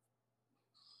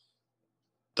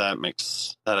 That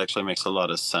actually makes a lot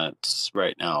of sense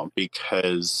right now,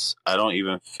 because I don't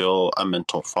even feel a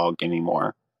mental fog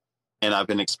anymore. And I've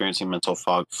been experiencing mental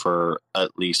fog for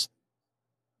at least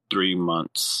 3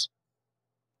 months.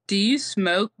 Do you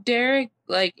smoke, Derek?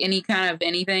 Like any kind of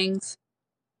anythings?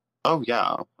 Oh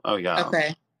yeah.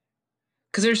 Okay.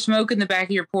 Because there's smoke in the back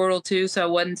of your portal too, so I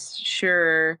wasn't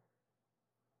sure.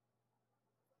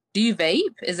 Do you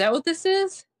vape? Is that what this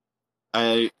is?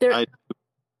 Sorry,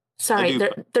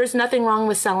 there's nothing wrong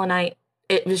with selenite.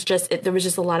 It was just there was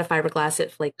just a lot of fiberglass.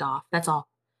 It flaked off. That's all.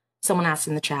 Someone asked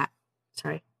in the chat.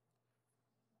 Sorry.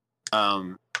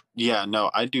 Yeah, no,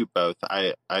 I do both.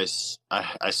 I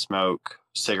smoke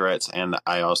cigarettes, and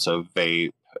I also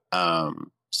vape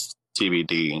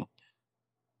CBD.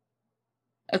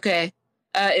 Okay.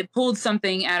 It pulled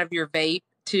something out of your vape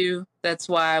too. That's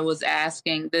why I was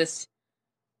asking this.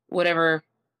 Whatever.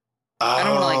 I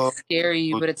don't want to like scare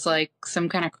you, but it's like some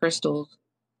kind of crystals.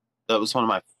 That was one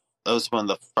of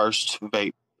the first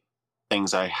vape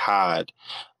things I had,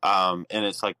 and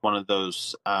it's like one of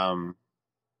those iron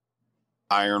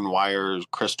wire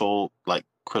crystal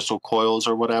coils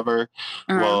or whatever.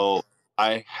 Uh-huh. Well,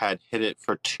 I had hit it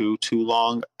for too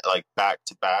long, like back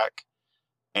to back,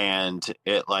 and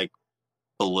it like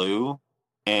blew,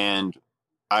 and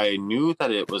I knew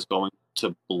that it was going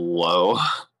to blow.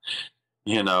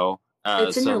 You know,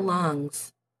 it's in your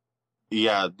lungs.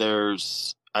 Yeah,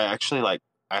 I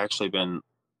actually been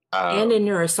and in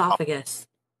your esophagus.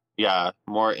 Yeah,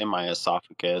 more in my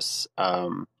esophagus.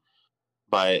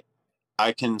 But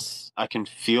I can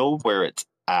feel where it's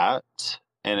at,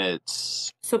 and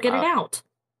it's so get it out.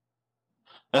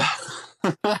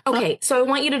 Okay, so I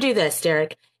want you to do this,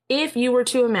 Derek. If you were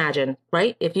to imagine,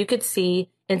 right? If you could see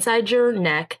inside your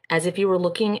neck as if you were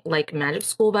looking like Magic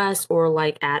School Bus or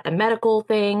like at a medical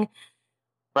thing.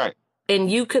 Right.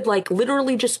 And you could like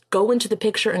literally just go into the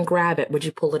picture and grab it. Would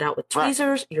you pull it out with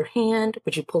tweezers, your hand?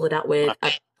 Would you pull it out with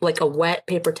a wet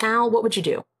paper towel? What would you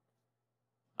do?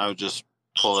 I would just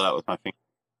pull it out with my finger.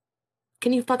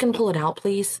 Can you fucking pull it out,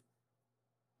 please?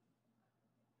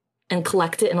 And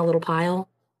collect it in a little pile?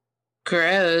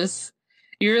 Gross.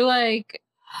 You're like,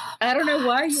 I don't know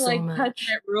why you like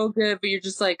touching it real good, but you're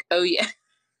just like, oh yeah.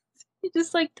 You're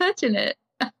just like touching it.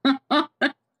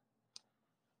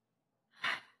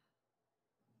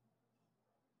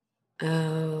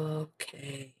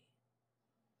 Okay.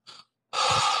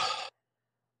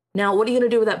 Now, what are you going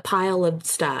to do with that pile of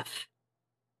stuff?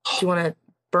 Do you want to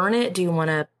burn it? Do you want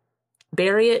to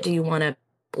bury it? Do you want to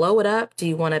blow it up? Do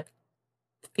you want to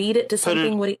feed it to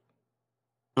something?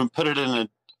 Put it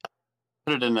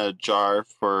in a jar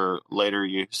for later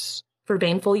use. For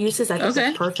baneful uses? I think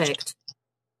that's perfect.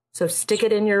 So stick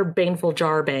it in your baneful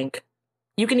jar bank.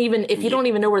 You can even, if you don't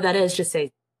even know where that is, just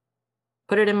say,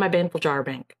 put it in my baneful jar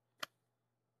bank.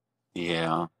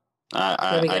 Yeah,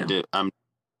 I do. I'm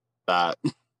that.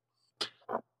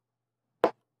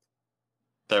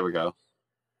 There we go.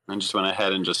 I just went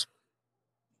ahead and just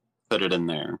put it in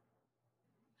there.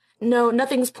 No,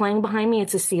 nothing's playing behind me.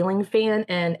 It's a ceiling fan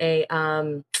and a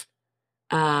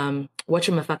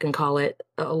whatchamaffucking-call-it,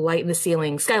 a light in the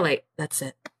ceiling, skylight. That's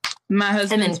it. My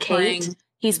husband's and then Kate,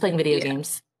 he's playing video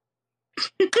games.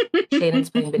 Shaden's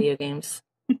playing video games.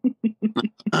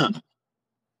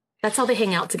 That's how they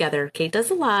hang out together. Kate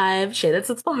does a live, Shaden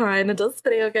sits behind and does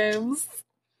video games.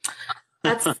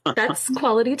 That's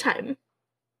quality time.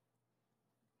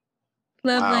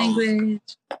 Love language.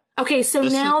 Okay, so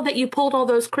now that you pulled all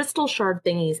those crystal shard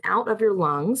thingies out of your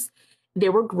lungs, they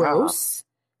were gross,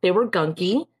 they were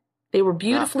gunky, they were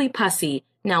beautifully pussy.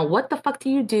 Now, what the fuck do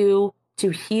you do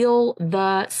to heal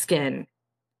the skin?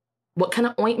 What kind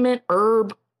of ointment,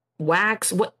 herb,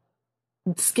 wax, what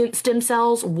stem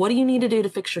cells? What do you need to do to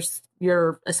fix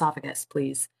your esophagus,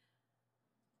 please?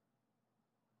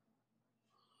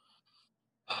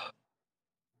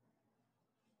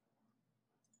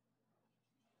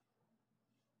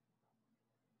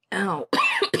 Ow.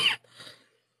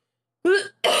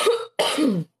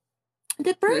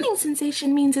 The burning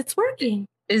sensation means it's working.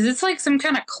 Is this like some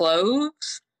kind of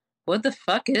cloves? What the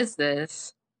fuck is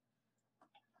this?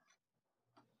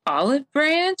 Olive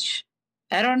branch?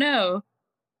 I don't know.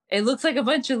 It looks like a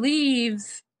bunch of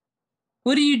leaves.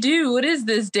 What do you do? What is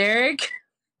this, Derek?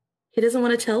 He doesn't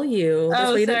want to tell you. That's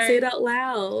Oh, why you didn't say sorry. it out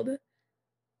loud.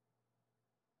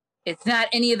 It's not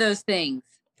any of those things.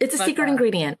 It's a Fuck secret off.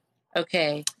 ingredient.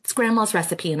 Okay. It's grandma's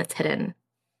recipe and it's hidden.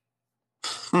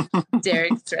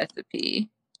 Derek's recipe.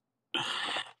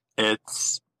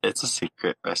 It's a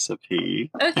secret recipe.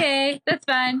 Okay, that's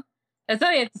fine. That's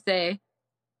all you have to say.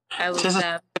 I will Tis a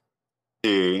stop.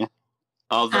 recipe,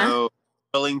 although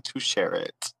willing to share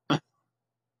it.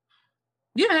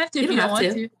 You don't have to You if don't you don't have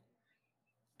want to. to.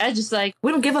 I just like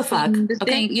We don't give a fuck. seeing the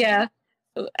Okay. thing. Yeah.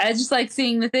 I just like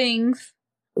seeing the things.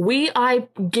 I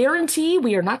guarantee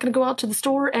we are not going to go out to the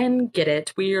store and get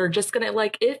it. We are just going to,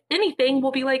 like, if anything,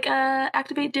 we'll be like,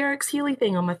 activate Derek's Healy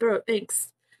thing on my throat.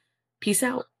 Thanks. Peace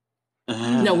out.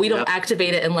 No, we don't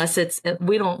activate it unless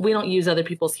we don't use other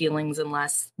people's healings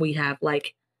unless we have,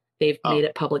 like, they've made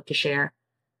it public to share.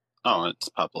 Oh, it's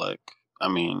public. I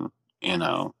mean,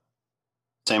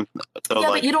 same. So yeah,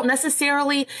 but you don't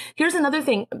necessarily. Here's another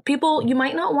thing. People, you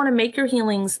might not want to make your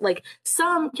healings like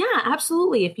some. Yeah,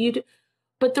 absolutely. If you do,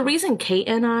 but the reason Kate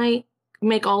and I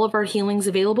make all of our healings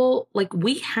available, like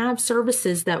we have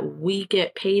services that we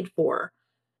get paid for,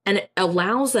 and it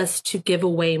allows us to give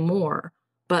away more.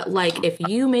 But like, if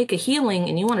you make a healing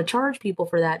and you want to charge people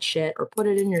for that shit or put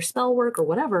it in your spell work or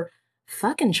whatever,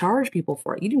 fucking charge people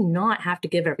for it. You do not have to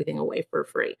give everything away for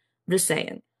free. I'm just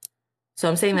saying. So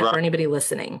I'm saying that for anybody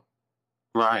listening.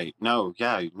 Right. No,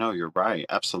 yeah, no, you're right.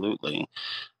 Absolutely.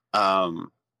 And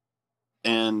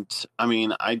I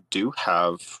mean, I do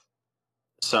have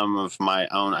some of my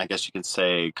own, I guess you could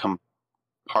say,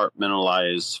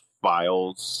 compartmentalized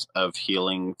files of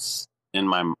healings in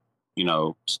my,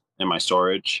 in my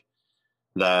storage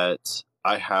that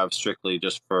I have strictly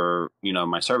just for,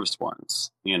 my service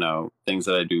ones, things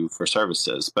that I do for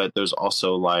services. But there's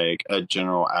also like a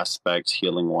general aspect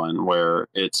healing one where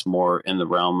it's more in the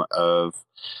realm of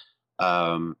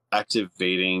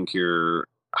activating your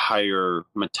higher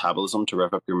metabolism to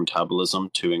rev up your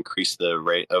metabolism to increase the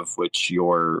rate of which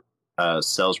your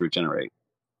cells regenerate.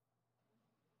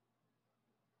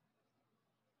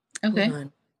 Okay.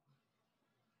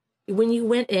 When you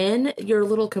went in your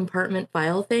little compartment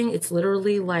file thing, it's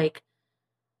literally like,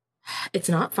 it's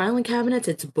not filing cabinets,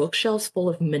 it's bookshelves full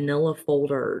of manila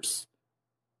folders.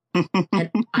 And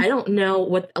I don't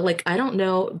know I don't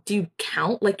know, do you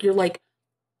count? Like you're like,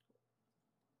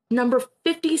 number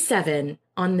 57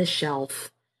 on the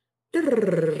shelf.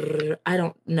 I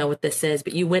don't know what this is,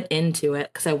 but you went into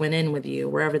it because I went in with you,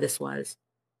 wherever this was.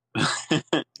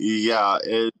 Yeah,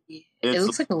 it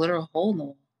looks like a literal hole in the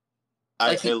wall.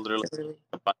 It literally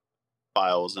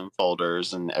files and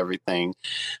folders and everything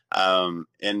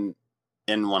in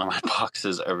one of my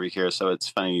boxes over here. So it's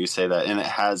funny you say that, and it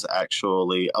has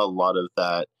actually a lot of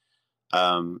that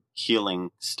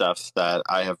healing stuff that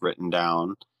I have written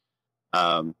down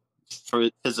for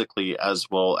physically as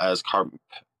well as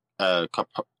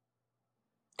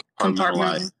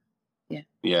compartmentalized.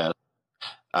 Yeah.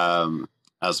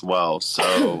 As well.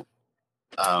 So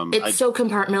it's so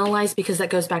compartmentalized because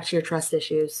that goes back to your trust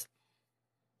issues.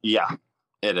 Yeah,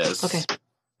 it is. Okay.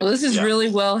 Well, this is really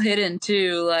well hidden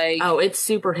too. Like, oh, it's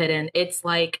super hidden. It's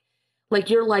like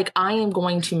you're like, I am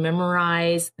going to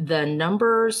memorize the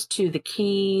numbers to the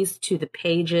keys, to the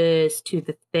pages, to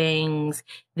the things.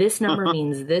 This number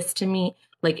means this to me.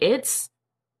 Like, it's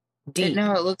deep.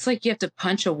 No, it looks like you have to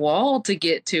punch a wall to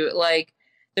get to it. Like,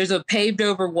 there's a paved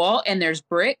over wall and there's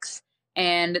bricks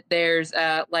and there's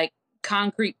like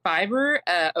concrete fiber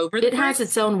over the bricks. Has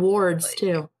its own wards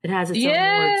too. It has its own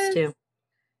wards too.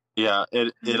 Yeah,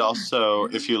 it also,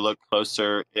 if you look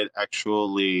closer, it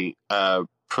actually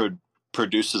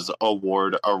produces a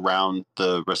ward around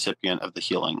the recipient of the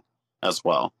healing as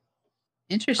well.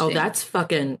 Interesting. Oh, that's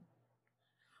fucking...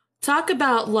 Talk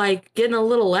about like getting a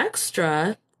little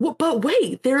extra. But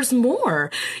wait, there's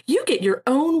more. You get your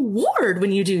own ward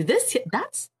when you do this.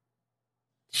 That's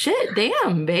shit.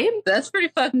 Damn, babe. That's pretty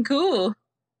fucking cool.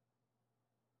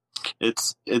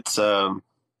 It's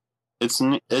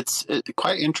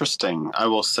quite interesting, I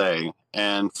will say,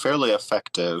 and fairly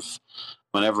effective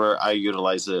whenever I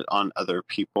utilize it on other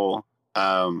people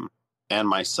and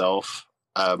myself.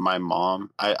 My mom,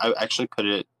 I actually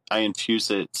I infuse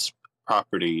its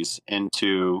properties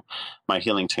into my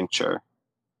healing tincture.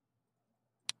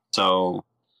 So,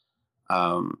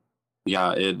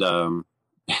 yeah,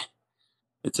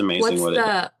 it's amazing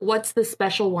what's the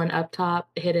special one up top,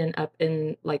 hidden up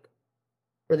in like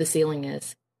where the ceiling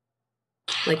is,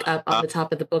 like up on the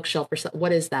top of the bookshelf or something.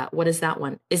 What is that? What is that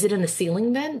one? Is it in a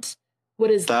ceiling vent?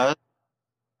 What is that?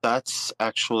 That's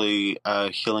actually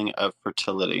healing of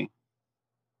fertility.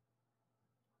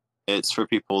 It's for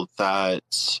people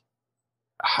that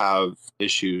have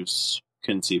issues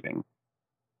conceiving.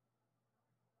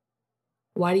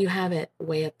 Why do you have it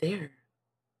way up there?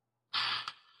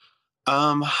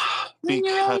 When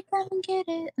you're ready, Because come and get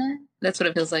it. That's what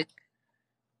it feels like.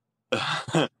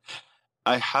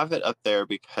 I have it up there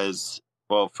because,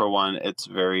 well, for one, it's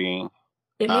very,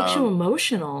 It makes you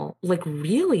emotional, like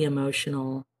really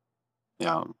emotional.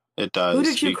 yeah, it does. Who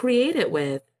did you create it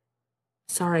with?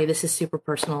 Sorry, this is super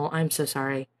personal. I'm so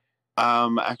sorry.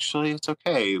 Actually, it's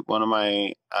okay. One of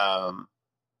my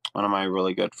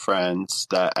really good friends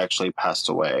that actually passed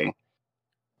away.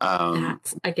 I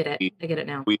get it. I get it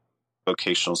now. We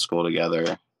vocational school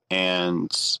together,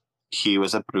 and he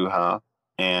was a bruja,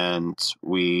 and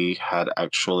we had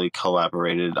actually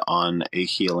collaborated on a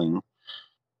healing,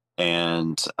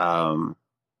 and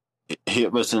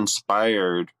it was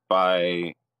inspired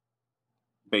by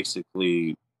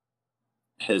basically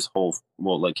his whole,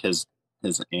 well, like his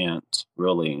aunt,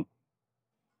 really.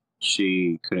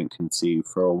 She couldn't conceive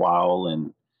for a while,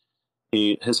 and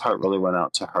his heart really went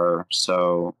out to her.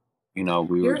 So, we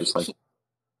were just like,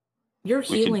 you're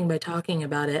healing by talking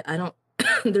about it. I don't.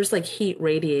 There's like heat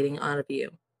radiating out of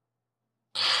you.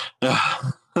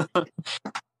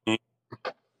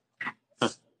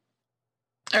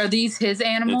 Are these his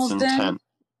animals then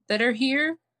that are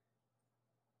here?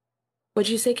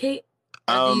 What'd you say, Kate?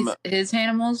 Are these his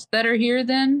animals that are here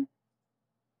then?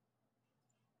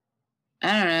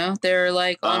 I don't know. They're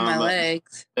like on my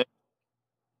legs.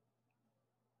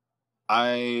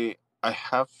 I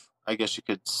have, I guess you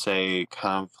could say,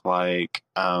 kind of like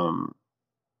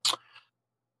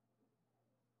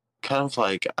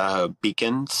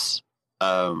beacons,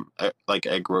 like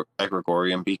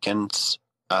egregorian beacons,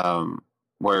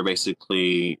 where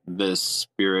basically this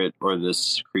spirit or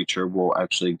this creature will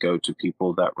actually go to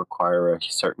people that require a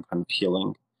certain kind of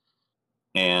healing,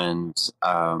 and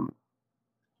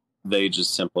they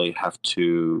just simply have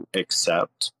to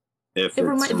accept.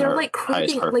 They're like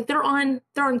creeping, like they're on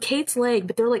Kate's leg,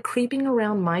 but they're like creeping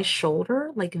around my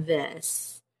shoulder like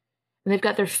this, and they've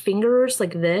got their fingers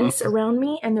like this around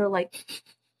me, and they're like.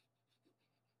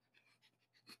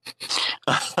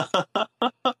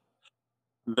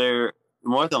 They're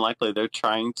more than likely they're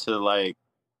trying to like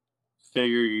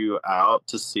figure you out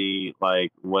to see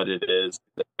like what it is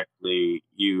that actually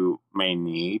you may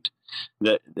need.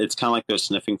 That it's kind of like they're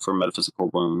sniffing for metaphysical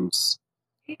wounds.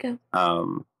 Here you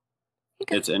go.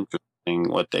 It's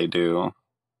interesting what they do.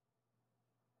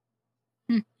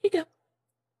 Here you go.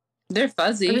 They're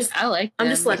fuzzy. I like them. I'm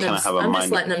just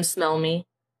letting them smell me.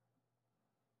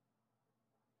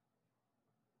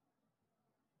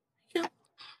 Yeah.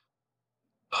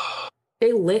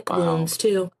 They lick wounds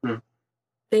too.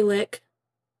 They lick.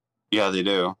 Yeah, they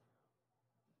do.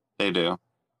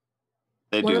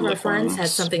 One of our friends had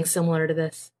something similar to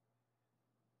this,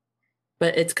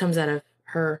 but it comes out of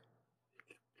her.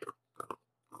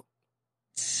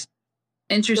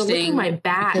 Interesting. They're licking my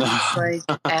back. It's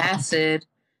like acid,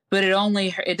 but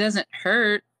it doesn't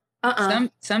hurt.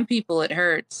 Some people it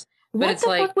hurts. But What the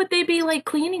fuck would they be like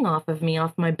cleaning off of me,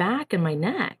 off my back and my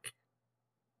neck?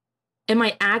 Am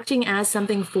I acting as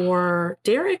something for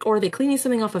Derek, or are they cleaning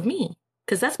something off of me?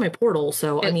 Because that's my portal.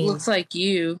 So it looks like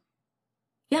you.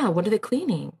 Yeah. What are they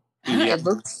cleaning? It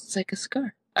looks like a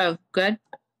scar. Oh, good.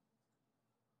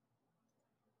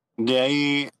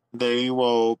 They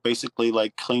will basically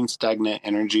like clean stagnant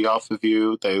energy off of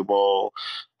you. They will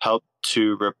help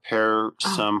to repair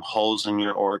some holes in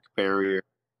your auric barrier.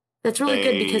 That's really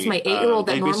good because my 8-year-old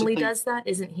that normally does that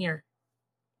isn't here.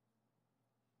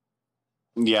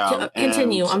 Yeah.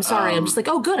 Continue. I'm sorry. I'm just like,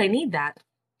 oh, good. I need that.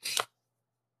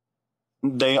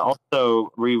 They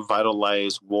also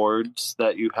revitalize wards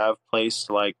that you have placed,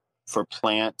 like for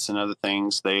plants and other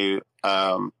things. I've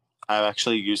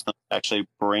actually used them to actually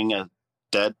bring a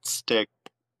dead stick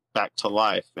back to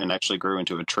life and actually grew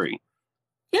into a tree.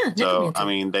 Yeah. So, I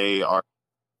mean, they're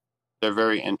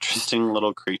very interesting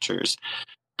little creatures.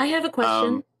 I have a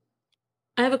question.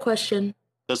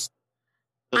 Does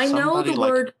I know the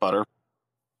word butter.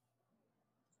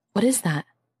 What is that?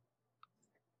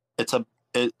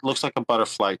 It looks like a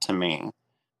butterfly to me.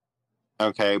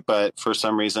 Okay, but for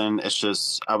some reason, it's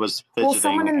just I was fidgeting. Well,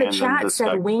 someone in the chat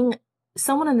said wing.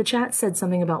 Someone in the chat said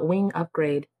something about wing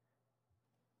upgrade.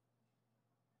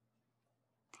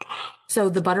 So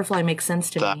the butterfly makes sense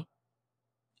to me.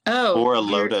 Oh, or a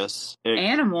lotus.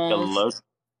 Animals.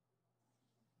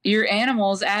 Your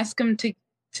animals ask them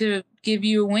to give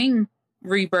you a wing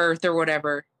rebirth or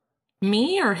whatever.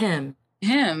 Me or him?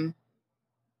 Him.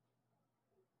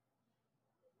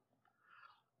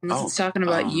 Unless it's talking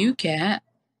about you, Kat.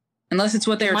 Unless it's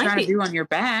what they were trying to do on your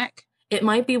back. It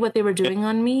might be what they were doing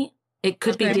on me. It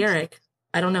could be Derek.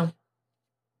 I don't know.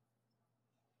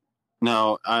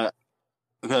 No,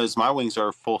 because my wings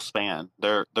are full span.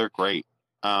 They're great.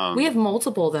 We have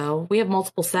multiple though. We have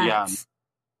multiple sets. Yeah.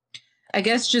 I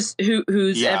guess just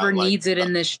who's Yeah, ever like, needs it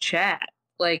in this chat.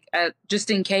 Like, just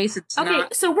in case it's Okay,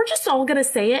 not. so we're just all gonna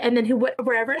say it, and then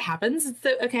wherever it happens, it's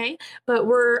okay. But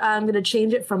we're gonna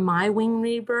change it from my wing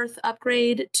rebirth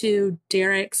upgrade to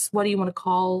Derek's. What do you want to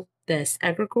call this?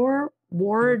 Egregore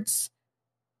Ward's.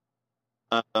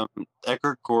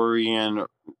 Egregorian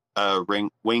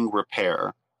wing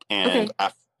repair and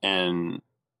and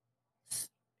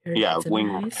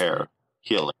wing repair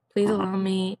healing. Please allow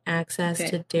me access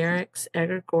to Derek's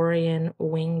Egregorian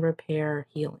wing repair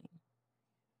healing.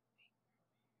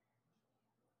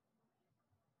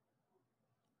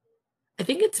 I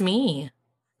think it's me.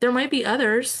 There might be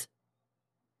others.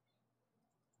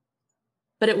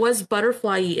 But it was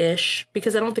butterfly-ish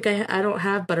because I don't think I don't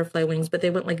have butterfly wings, but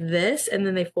they went like this and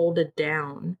then they folded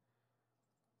down.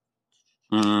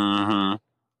 Mm-hmm.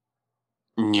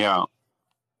 Yeah.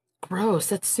 Gross.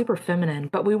 That's super feminine.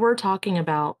 But we were talking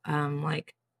about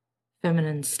like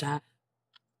feminine stuff.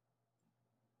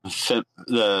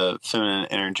 The feminine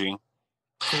energy.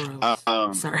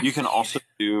 Gross. Sorry. You can also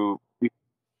do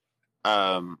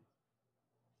I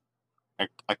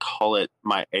call it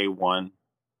my A1.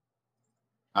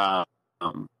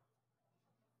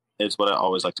 Is what I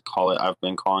always like to call it. I've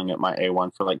been calling it my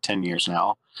A1 for like 10 years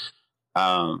now.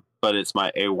 But it's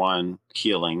my A1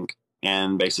 healing,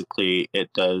 and basically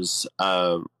it does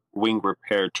wing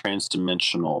repair,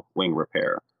 transdimensional wing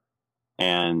repair,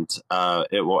 and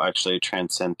it will actually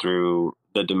transcend through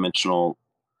the dimensional,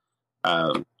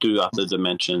 throughout the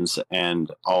dimensions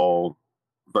and all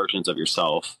versions of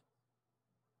yourself.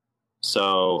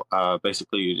 So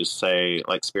basically, you just say,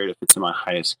 like, Spirit, if it's in my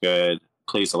highest good,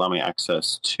 please allow me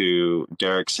access to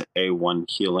Derek's A1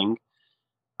 healing.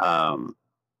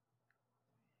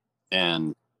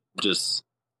 And just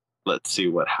let's see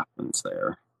what happens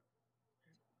there.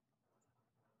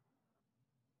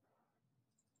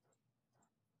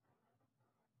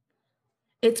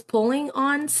 It's pulling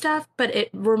on stuff, but it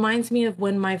reminds me of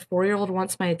when my 4-year-old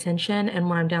wants my attention, and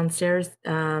when I'm downstairs,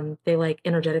 they like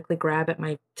energetically grab at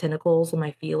my tentacles and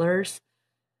my feelers.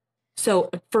 So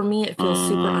for me, it feels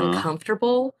super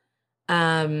uncomfortable.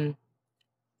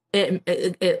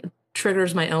 It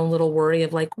triggers my own little worry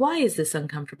of like, why is this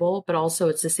uncomfortable? But also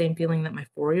it's the same feeling that my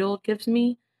 4-year-old gives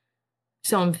me.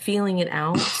 So I'm feeling it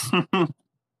out.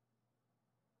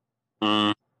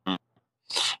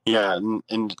 Yeah,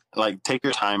 and like take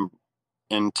your time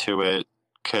into it,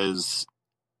 because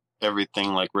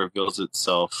everything like reveals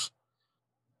itself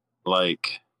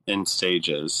like in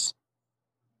stages.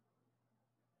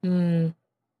 So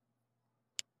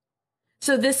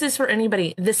this is for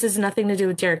anybody. This is nothing to do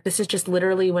with Derek. This is just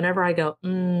literally whenever I go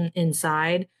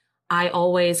inside, I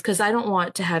always, because I don't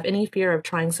want to have any fear of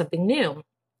trying something new.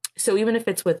 So even if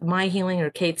it's with my healing or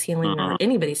Kate's healing or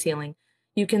anybody's healing,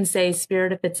 you can say,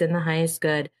 Spirit, if it's in the highest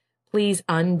good, please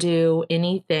undo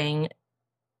anything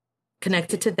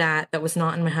connected to that was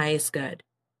not in my highest good.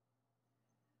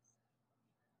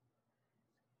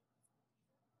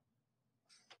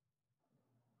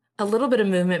 A little bit of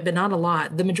movement, but not a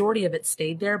lot. The majority of it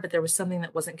stayed there, but there was something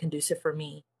that wasn't conducive for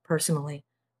me personally.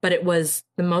 But it was,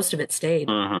 the most of it stayed.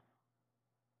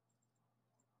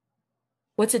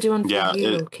 What's it doing for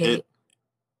you, Kate?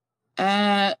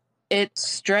 It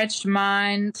stretched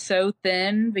mine so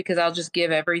thin because I'll just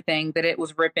give everything that it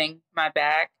was ripping my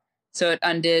back. So it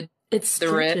undid the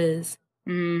stretches.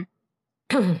 Rip.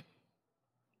 That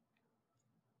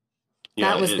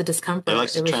was the discomfort. It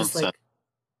likes to transcend.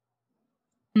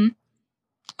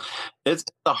 It's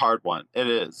a hard one. It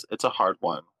is. It's a hard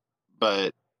one.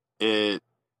 But it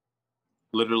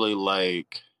literally,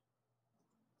 like,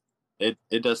 it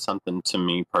does something to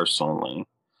me personally,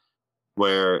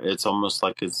 where it's almost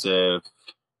like as if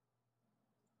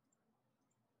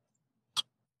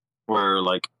where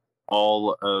like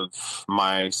all of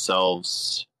my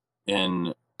selves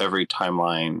in every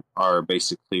timeline are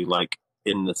basically like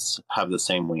in this, have the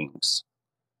same wings,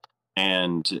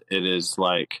 and it is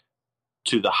like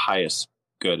to the highest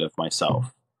good of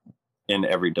myself in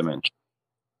every dimension.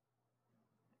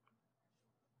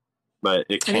 But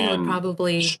it can, I think it would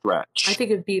probably stretch. I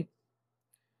think it'd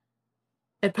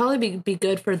probably be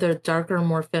good for the darker,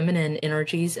 more feminine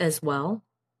energies as well.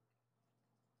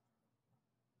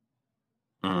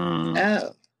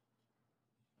 Oh.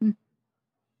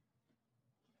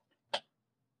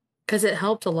 Because it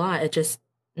helped a lot. It just,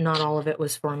 not all of it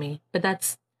was for me. But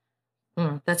that's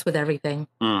with everything.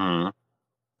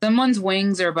 Someone's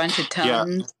wings are a bunch of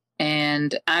tongues,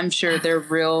 and I'm sure they're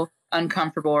real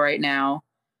uncomfortable right now.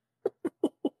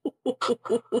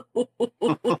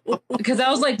 Because I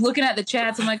was like looking at the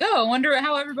chats. I'm like, oh, I wonder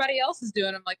how everybody else is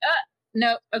doing. I'm like,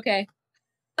 no, okay.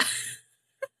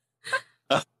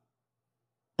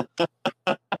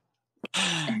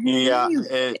 Yeah,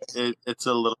 it's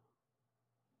a little.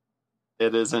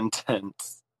 It is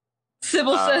intense.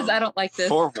 Sybil says, I don't like this.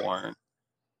 Forewarned.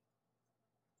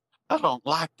 I don't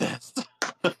like this.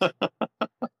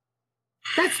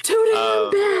 That's too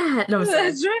damn bad. No,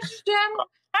 That's just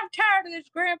I'm tired of this,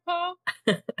 Grandpa.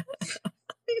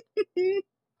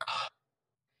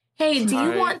 Hey, do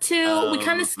you want to? We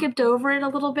kind of skipped over it a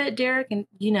little bit, Derek, and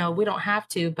we don't have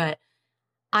to, but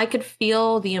I could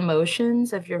feel the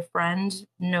emotions of your friend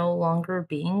no longer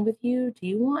being with you. Do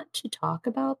you want to talk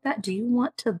about that? Do you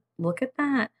want to look at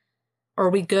that? Or are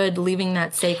we good leaving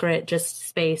that sacred just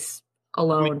space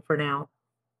alone for now?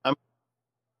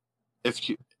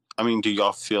 Do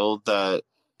y'all feel that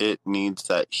it needs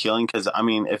that healing? Because,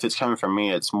 if it's coming from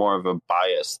me, it's more of a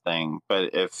bias thing.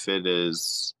 But if it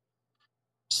is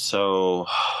so,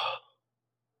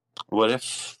 what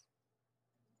if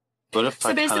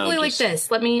so basically like this,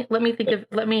 let me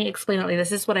explain it. Like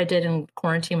this is what I did in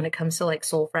quarantine when it comes to like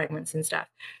soul fragments and stuff.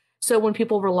 So when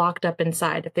people were locked up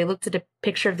inside, if they looked at a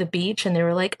picture of the beach and they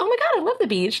were like, oh my God, I love the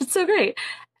beach, it's so great,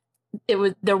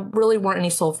 there really weren't any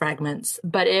soul fragments.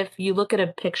 But if you look at a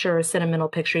picture, a sentimental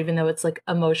picture, even though it's like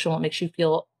emotional, it makes you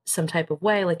feel some type of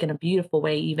way, like in a beautiful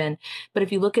way even. But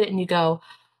if you look at it and you go,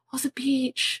 oh, the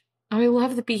beach, I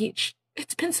love the beach,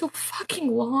 it's been so fucking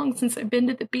long since I've been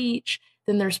to the beach,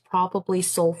 then there's probably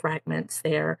soul fragments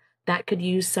there that could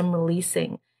use some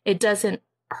releasing. It doesn't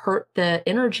hurt the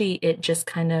energy, it just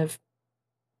kind of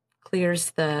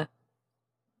clears the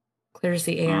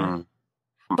air.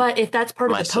 But if that's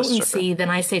part of the potency, then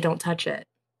I say don't touch it.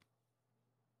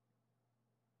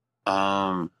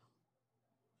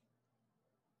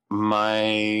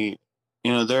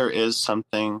 There is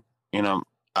something,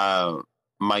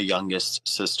 my youngest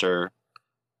sister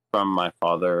from my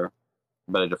father,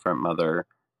 but a different mother,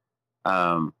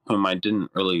 whom I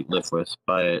didn't really live with,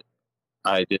 but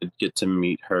I did get to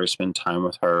meet her, spend time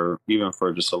with her, even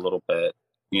for just a little bit,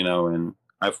 and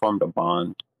I formed a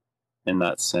bond in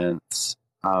that sense.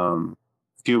 A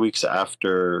few weeks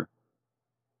after,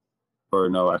 or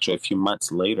no, actually a few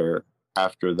months later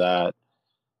after that,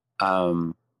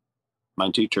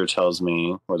 my teacher tells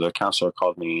me, or the counselor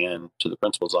called me in to the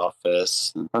principal's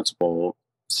office, and the principal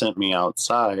sent me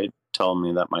outside, telling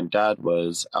me that my dad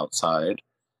was outside.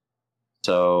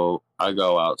 So I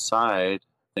go outside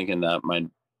thinking that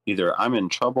either I'm in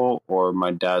trouble or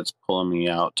my dad's pulling me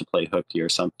out to play hooky or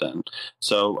something.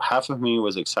 So half of me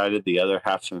was excited, the other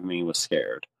half of me was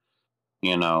scared,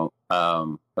 but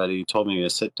he told me to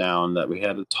sit down, that we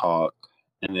had a talk,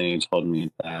 and then he told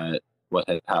me that what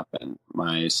had happened.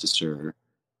 My sister,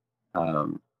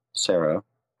 Sarah,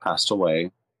 passed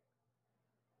away,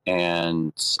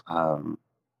 and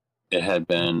it had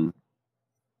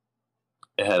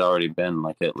already been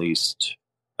like at least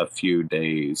a few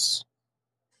days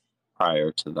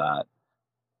prior to that.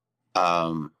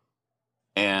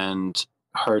 And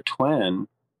her twin,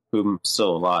 who's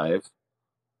still alive,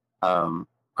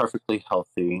 perfectly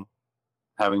healthy,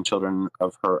 having children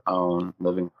of her own,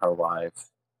 living her life.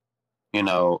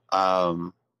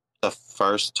 The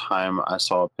first time I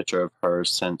saw a picture of her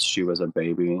since she was a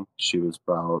baby, she was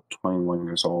about 21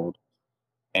 years old.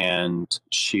 And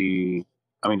just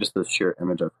the sheer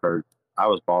image of her, I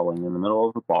was bawling in the middle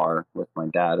of a bar with my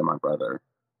dad and my brother.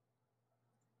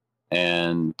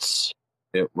 And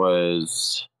it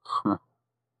was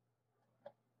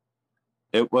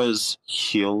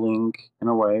healing in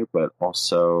a way, but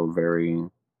also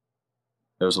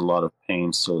there's a lot of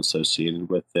pain still associated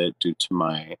with it due to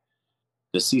my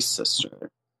deceased sister,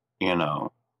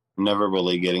 never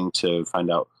really getting to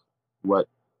find out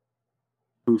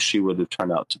who she would have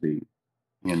turned out to be,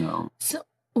 So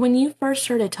when you first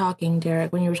started talking,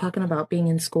 Derek, when you were talking about being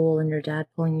in school and your dad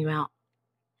pulling you out,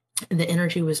 the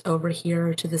energy was over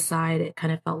here to the side. It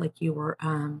kind of felt like you were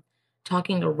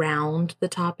talking around the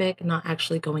topic, not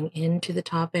actually going into the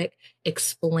topic,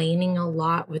 explaining a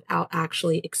lot without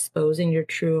actually exposing your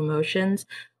true emotions.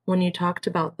 When you talked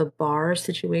about the bar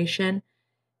situation,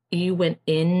 you went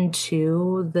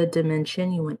into the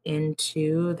dimension, you went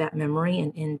into that memory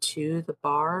and into the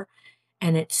bar,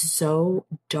 and it's so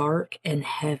dark and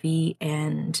heavy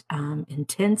and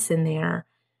intense in there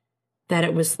that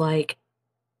it was like,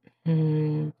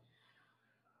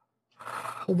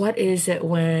 what is it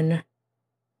when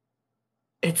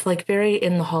it's like very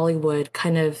in the Hollywood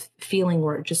kind of feeling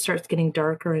where it just starts getting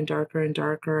darker and darker and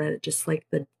darker, and it just like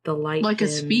the light like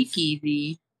dims. A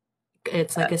speakeasy.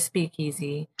 It's like a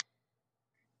speakeasy.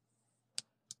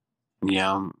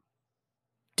 Yeah.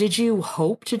 Did you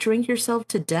hope to drink yourself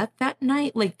to death that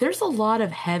night? Like, there's a lot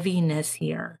of heaviness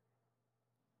here.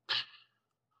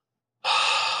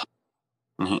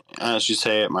 As you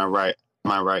say it, my right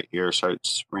ear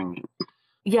starts ringing.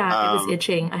 Yeah, it was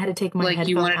itching. I had to take my Like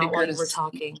you headphone wanted to out go while to you were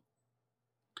talking.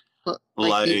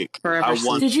 Like, forever I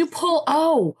want. Did you pull,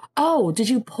 did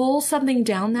you pull something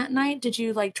down that night? Did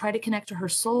you like try to connect to her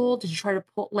soul? Did you try to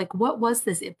pull, like, what was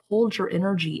this? It pulled your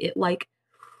energy. It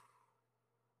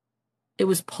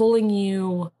was pulling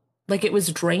you, like it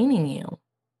was draining you.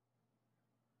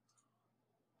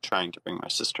 Trying to bring my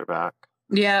sister back.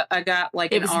 Yeah, I got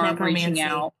like It an was arm reaching necromancy.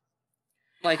 out.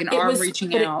 Like an It arm was, reaching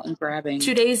but out and grabbing.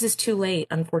 2 days is too late,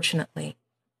 unfortunately.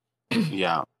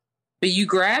 Yeah. But you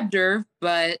grabbed her,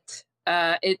 but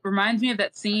it reminds me of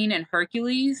that scene in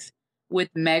Hercules with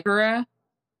Megara,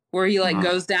 where he like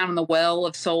goes down in the well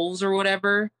of souls or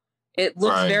whatever. It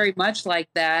looks very much like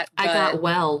that. I got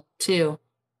well, too.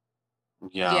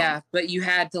 Yeah. But you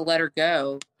had to let her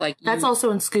go. Like That's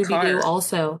also in Scooby-Doo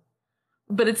also.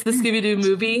 But it's the Scooby-Doo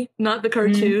movie, not the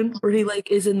cartoon, where he like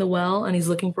is in the well and he's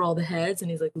looking for all the heads and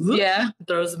he's like, zoop,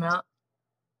 throws them out.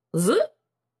 Zoop,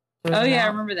 oh yeah, I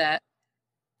remember that.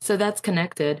 So that's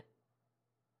connected.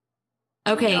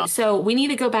 Okay, so we need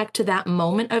to go back to that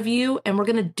moment of you and we're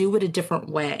going to do it a different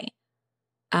way.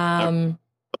 The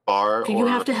bar, you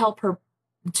have to help her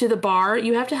to the bar.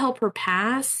 You have to help her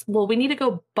pass. Well, we need to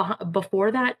go before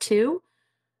that too,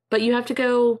 but you have to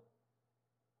go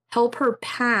help her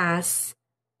pass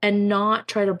and not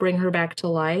try to bring her back to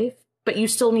life, but you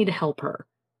still need to help her.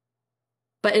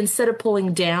 But instead of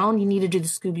pulling down, you need to do the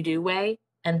Scooby-Doo way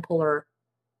and pull her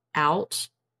out.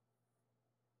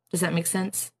 Does that make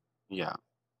sense? Yeah.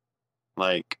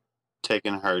 Like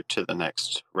taking her to the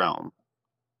next realm.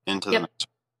 Into the next.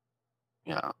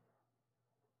 Yeah.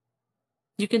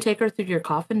 You can take her through your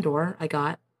coffin door, I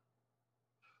got.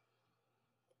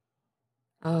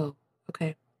 Oh,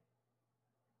 okay.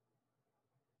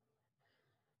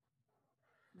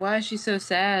 Why is she so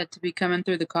sad to be coming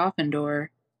through the coffin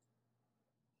door?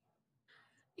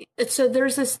 So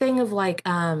there's this thing of like,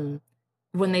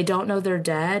 when they don't know they're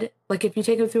dead, like if you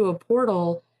take them through a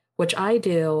portal, which I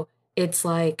do, it's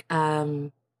like they're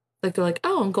like,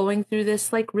 oh, I'm going through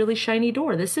this like really shiny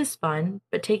door. This is fun.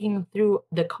 But taking them through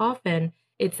the coffin,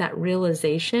 it's that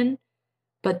realization.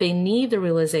 But they need the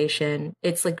realization.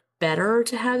 It's like better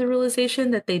to have the realization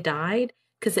that they died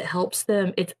because it helps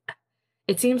them.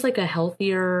 It seems like a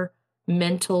healthier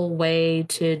mental way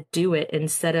to do it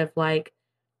instead of like,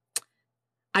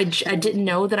 I didn't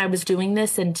know that I was doing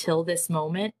this until this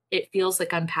moment. It feels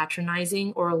like I'm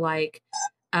patronizing or like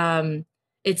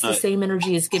it's the same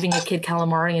energy as giving a kid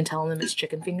calamari and telling them it's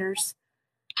chicken fingers.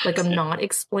 Like I'm not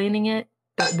explaining it,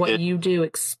 but what you do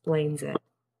explains it.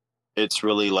 It's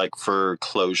really like for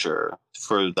closure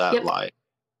for that life.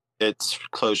 It's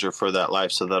closure for that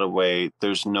life so that a way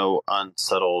there's no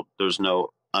unsettled, there's no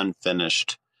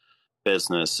unfinished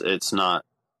business. It's not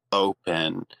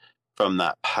open from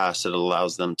that past. It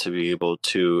allows them to be able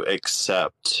to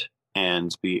accept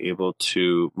and be able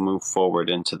to move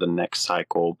forward into the next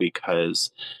cycle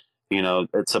because, you know,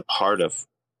 it's a part of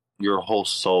your whole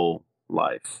soul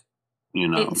life. You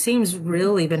know, it seems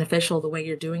really beneficial the way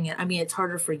you're doing it. I mean, it's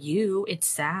harder for you. It's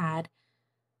sad.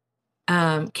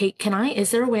 Kate,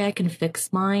 is there a way I can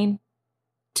fix mine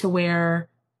to where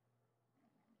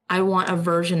I want a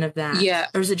version of that? Yeah.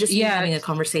 Or is it just me having a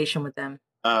conversation with them?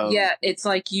 Yeah, it's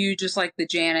like you just like the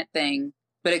Janet thing,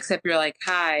 but except you're like,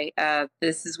 hi,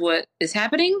 this is what is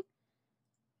happening.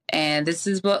 And this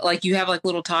is what, like, you have like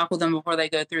little talk with them before they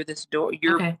go through this door,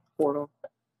 your portal.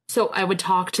 So I would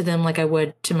talk to them like I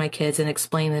would to my kids and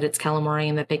explain that it's calamari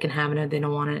and that they can have it and they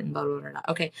don't want it and blah, blah, blah, blah.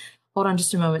 Okay, hold on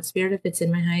just a moment. Spirit, if it's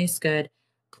in my highest good,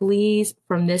 please,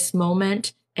 from this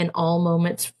moment and all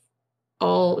moments,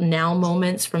 all now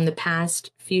moments from the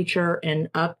past, future, and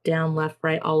up, down, left,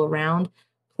 right, all around,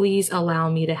 please allow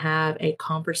me to have a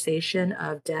conversation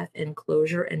of death and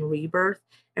closure and rebirth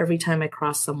every time I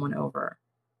cross someone over.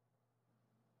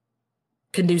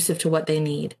 Conducive to what they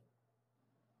need.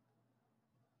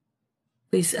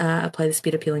 Please apply the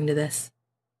speed appealing to this.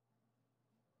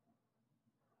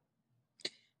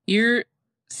 Your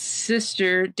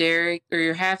sister, Derek, or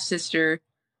your half-sister,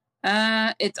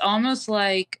 it's almost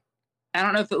like, I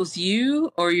don't know if it was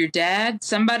you or your dad,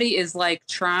 somebody is like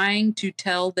trying to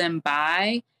tell them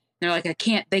bye. They're like,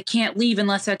 they can't leave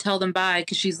unless I tell them bye.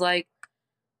 Cause she's like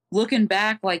looking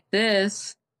back like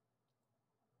this,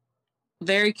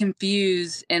 very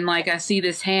confused. And like, I see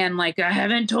this hand, like, I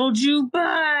haven't told you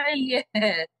bye yet.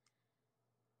 And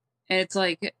it's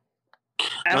like,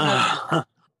 I don't know,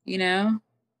 you know?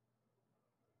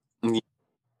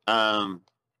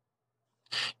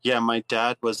 Yeah, my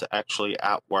dad was actually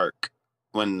at work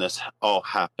when this all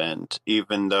happened,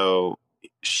 even though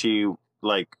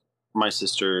like, my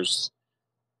sisters,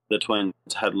 the twins,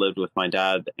 had lived with my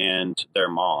dad and their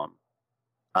mom.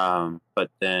 But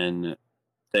then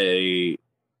they,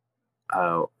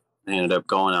 they ended up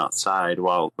going outside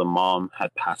while the mom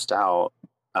had passed out,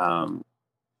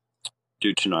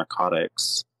 due to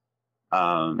narcotics.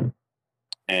 And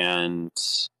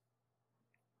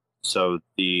so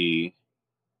the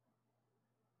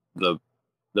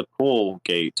the pool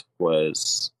gate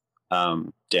was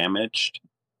damaged,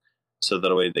 so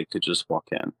that way they could just walk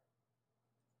in.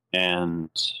 And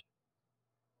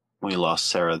we lost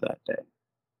Sarah that day.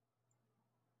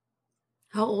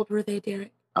 How old were they,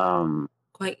 Derek? Um,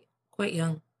 Quite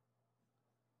young.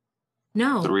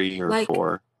 No. 3 or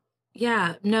 4.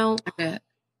 Yeah, no. Okay.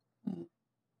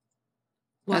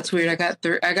 What? That's weird. I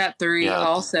got 3 Yeah.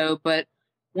 also, but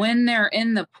when they're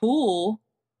in the pool,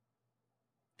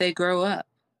 they grow up.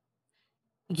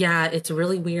 Yeah, it's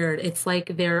really weird. It's like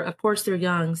of course they're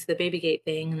young, so the baby gate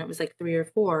thing, and it was like 3 or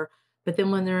 4. But then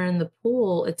when they're in the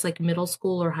pool, it's like middle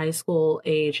school or high school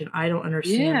age, and I don't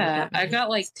understand what that means. I got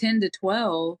like 10 to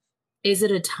 12. Is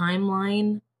it a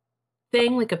timeline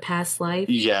thing, like a past life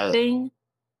thing?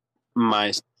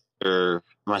 My sister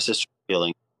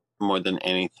feeling more than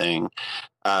anything,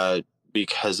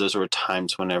 because those were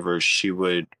times whenever she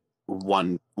would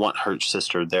want her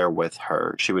sister there with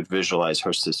her. She would visualize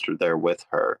her sister there with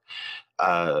her,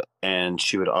 and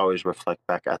she would always reflect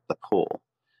back at the pool,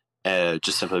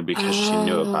 just simply because she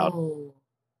knew about it.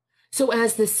 So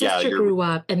as the sister grew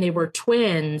up and they were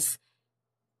twins,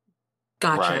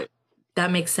 gotcha. Right. That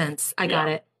makes sense. I got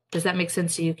it. Does that make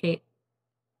sense to you, Kate?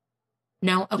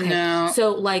 No? Okay. No.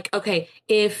 So like, okay,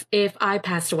 if I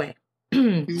passed away,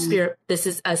 Spirit, this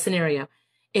is a scenario.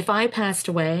 If I passed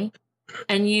away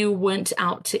and you went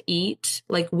out to eat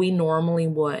like we normally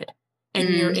would, and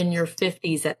you're in your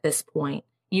 50s at this point,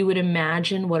 you would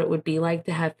imagine what it would be like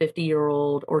to have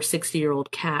 50-year-old or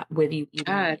 60-year-old cat with you eating.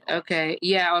 God, okay.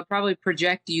 Yeah, I would probably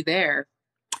project you there.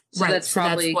 So right. That's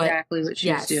probably exactly what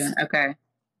she's doing. Okay.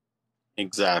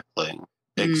 Exactly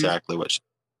what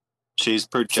she's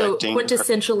projecting. So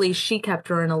quintessentially, she kept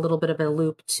her in a little bit of a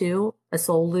loop too, a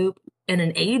soul loop, and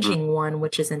an aging one,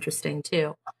 which is interesting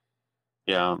too.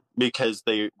 Yeah, because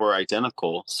they were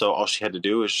identical. So all she had to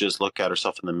do was just look at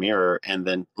herself in the mirror and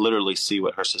then literally see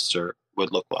what her sister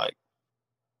would look like.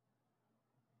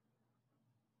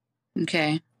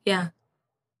 Okay. Yeah.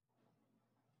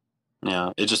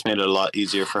 Yeah, it just made it a lot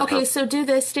easier for her. Okay, so do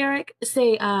this, Derek.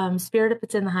 Say, Spirit, if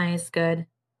it's in the highest good.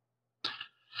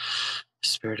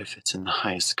 Spirit, if it's in the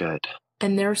highest good.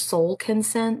 And their soul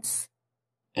consents.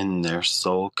 And their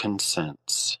soul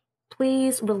consents.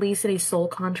 Please release any soul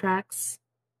contracts.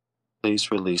 Please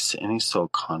release any soul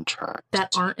contracts. That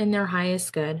aren't in their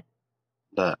highest good.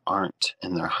 That aren't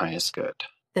in their highest good.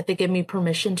 That they give me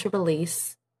permission to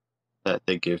release. That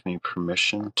they give me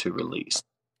permission to release.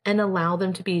 And allow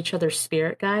them to be each other's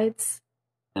spirit guides.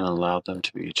 And allow them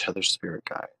to be each other's spirit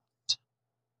guides.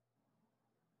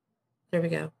 There we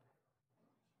go.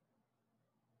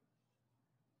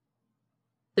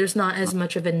 There's not as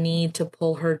much of a need to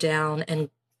pull her down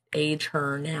and age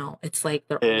her now. It's like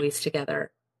they're always together.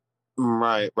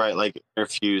 Right. Like they're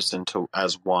fused into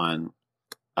as one.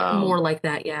 More like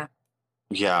that, yeah.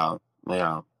 Yeah.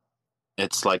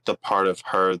 It's like the part of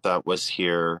her that was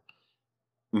here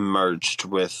merged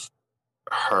with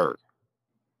her.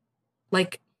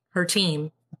 Like her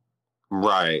team.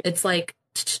 Right. It's like,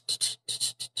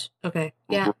 okay,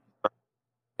 yeah.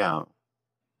 Yeah.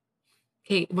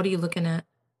 Kate, what are you looking at?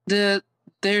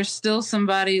 There's still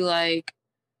somebody like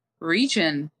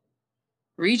reaching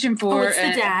for. Oh, it's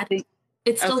the dad.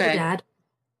 It's still the dad.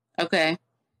 Okay.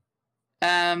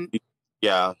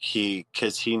 Yeah,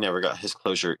 because he never got his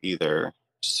closure either.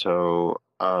 So,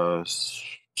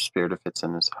 Spirit, if it's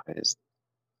in his highest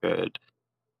good,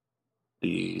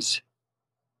 please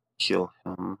heal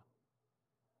him.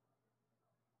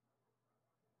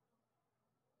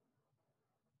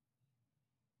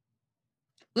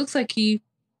 Looks like he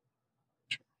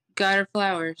got her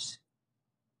flowers.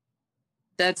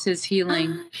 That's his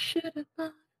healing.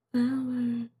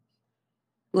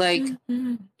 Like,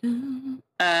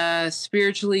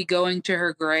 spiritually going to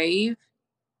her grave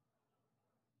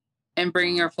and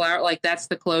bringing her flower. Like, that's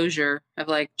the closure of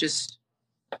like just.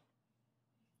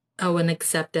 Oh, an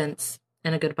acceptance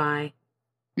and a goodbye.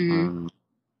 Mm-hmm.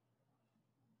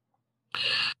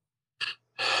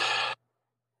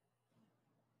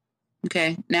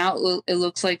 Okay, now it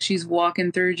looks like she's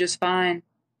walking through just fine.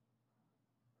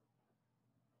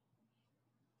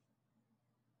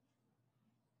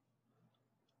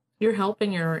 You're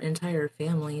helping your entire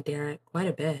family, Derek, quite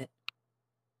a bit.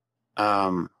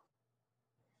 My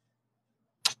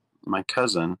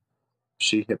cousin,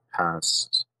 she had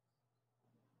passed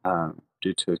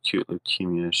due to acute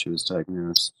leukemia. She was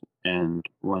diagnosed, and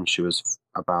when she was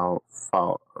about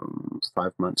 5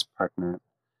 months pregnant,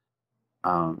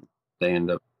 they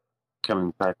ended up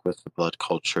coming back with a blood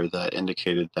culture that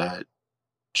indicated that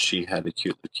she had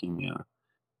acute leukemia.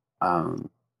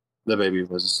 The baby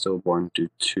was stillborn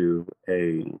due to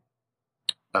a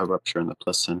rupture in the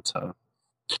placenta,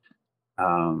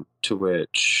 to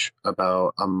which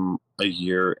about a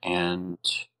year and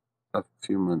a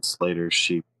few months later,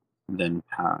 she then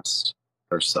passed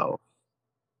herself,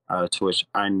 to which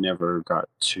I never got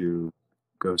to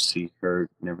go see her,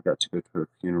 never got to go to her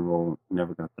funeral,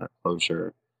 never got that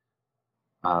closure.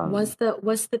 Was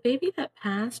the baby that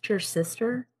passed your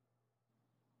sister?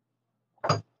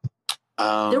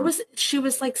 She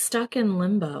was like stuck in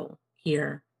limbo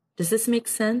here. Does this make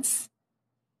sense?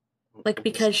 Like,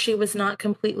 because she was not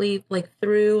completely like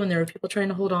through and there were people trying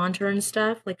to hold on to her and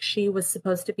stuff. Like, she was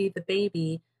supposed to be the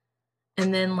baby.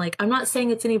 And then, like, I'm not saying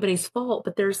it's anybody's fault,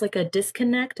 but there's like a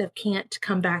disconnect of can't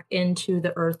come back into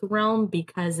the earth realm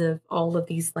because of all of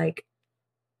these like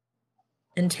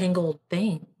entangled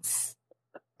things.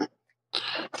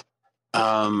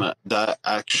 That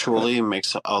actually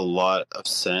makes a lot of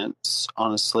sense,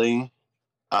 honestly.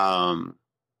 I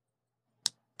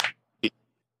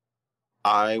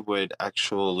would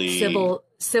actually... Sybil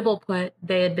put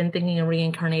they had been thinking of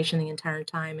reincarnation the entire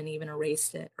time and even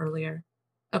erased it earlier.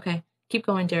 Okay, keep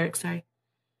going, Derek. Sorry.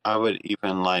 I would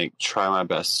even like try my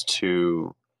best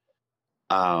to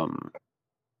I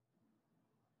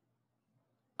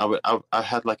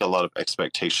had like a lot of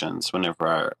expectations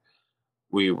whenever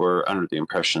we were under the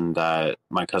impression that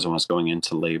my cousin was going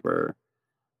into labor.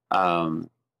 I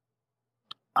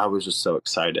was just so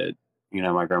excited. You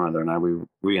know, my grandmother and I,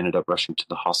 we ended up rushing to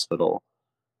the hospital,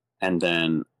 and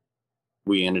then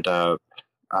we ended up,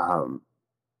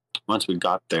 once we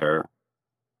got there,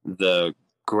 the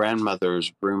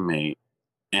grandmother's roommate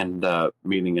ended up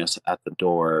meeting us at the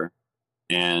door,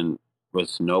 and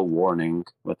with no warning,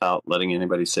 without letting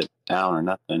anybody sit down or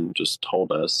nothing, just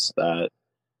told us that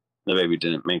the baby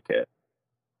didn't make it.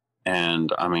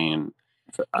 And I mean,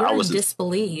 You're in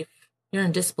disbelief. You're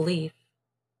in disbelief.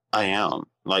 I am,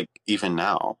 like, even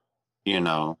now, you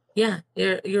know. Yeah,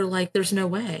 you're like, there's no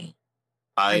way.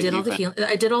 I did all the healings,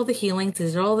 I did all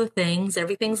the things,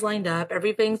 everything's lined up,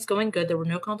 everything's going good. There were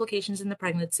no complications in the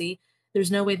pregnancy. There's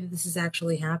no way that this is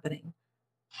actually happening.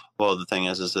 Well, the thing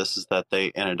is that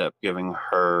they ended up giving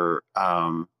her,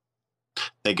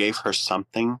 they gave her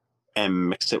something and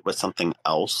mixed it with something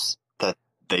else that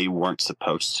they weren't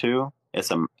supposed to. It's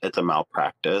a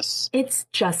malpractice. It's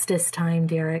justice time,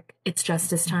 Derek. It's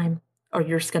justice time, or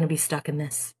you're just going to be stuck in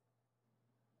this.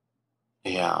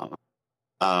 Yeah.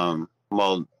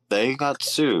 Well, they got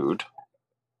sued.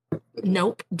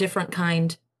 Nope, different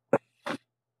kind.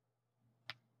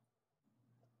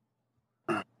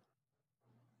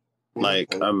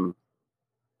 Like a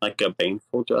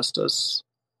baneful justice.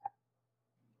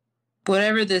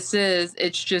 Whatever this is,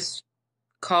 it's just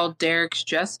called Derek's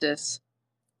Justice.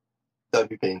 That'd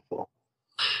be painful.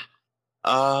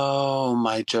 Oh,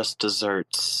 my just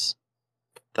desserts.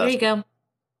 There you go.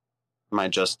 My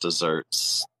just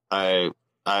desserts. Ben's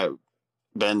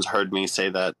heard me say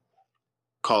that,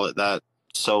 call it that,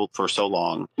 for so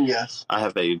long. Yes. I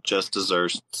have a just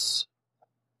desserts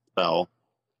spell.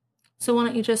 So why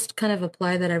don't you just kind of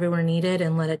apply that everywhere needed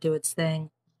and let it do its thing?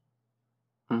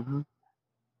 Mm-hmm.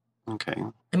 Okay.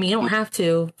 I mean, you don't have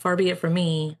to. Far be it from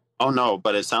me. Oh, no,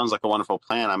 but it sounds like a wonderful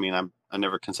plan. I mean, I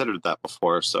never considered that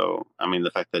before. So, I mean,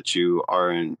 the fact that you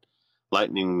are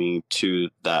enlightening me to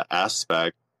that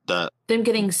aspect, that them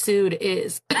getting sued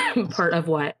is part of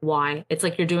why. It's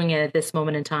like you're doing it at this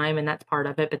moment in time, and that's part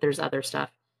of it, but there's other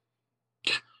stuff.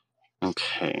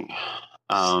 Okay.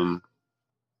 Oh.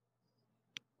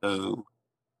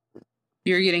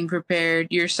 You're getting prepared.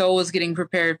 Your soul is getting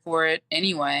prepared for it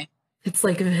anyway. It's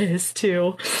like this,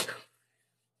 too.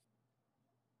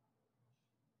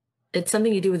 It's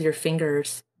something you do with your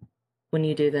fingers when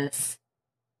you do this.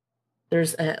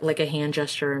 There's a hand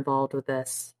gesture involved with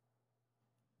this.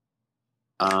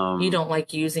 You don't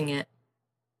like using it.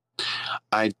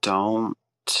 I don't,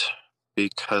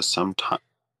 because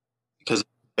it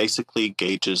basically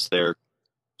gauges their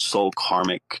soul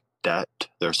karmic debt,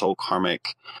 their soul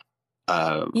karmic.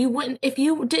 You wouldn't, if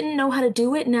you didn't know how to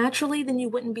do it naturally, then you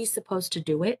wouldn't be supposed to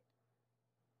do it.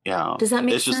 Yeah. Does that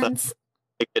make sense? That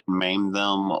it could maim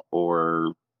them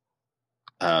or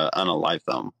unalive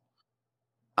them.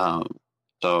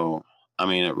 So I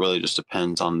mean, it really just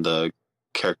depends on the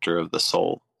character of the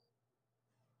soul.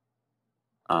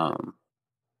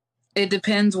 It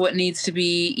depends what needs to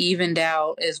be evened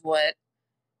out is what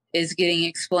is getting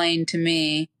explained to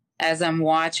me as I'm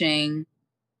watching.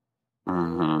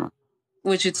 Mm-hmm.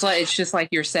 Which it's just like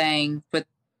you're saying, but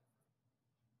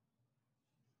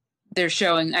they're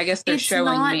showing, I guess they're showing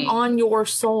me. It's not on your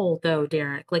soul, though,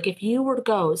 Derek. Like, if you were to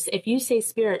go, if you say,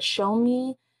 Spirit, show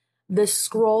me the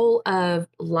scroll of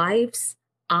lives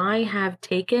I have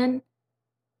taken,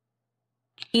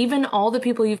 even all the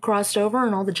people you've crossed over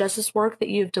and all the justice work that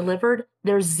you've delivered,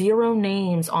 there's 0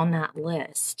 names on that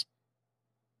list.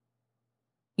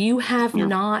 You have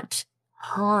not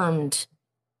harmed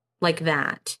like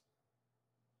that.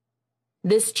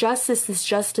 This justice, this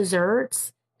just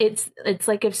desserts, it's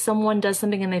like if someone does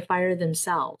something and they fire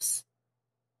themselves.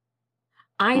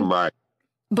 Right.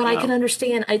 But I can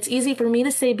understand. It's easy for me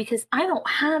to say because I don't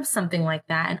have something like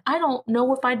that. And I don't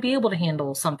know if I'd be able to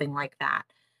handle something like that.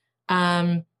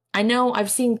 I know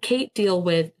I've seen Kate deal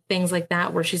with things like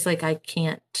that where she's like, I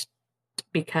can't,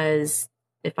 because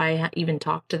if I even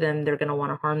talk to them, they're going to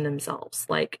want to harm themselves.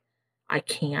 Like, I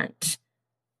can't.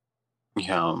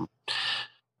 Yeah.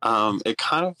 It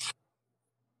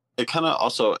kind of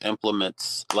also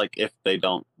implements, like, if they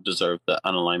don't deserve the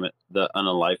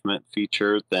unalivement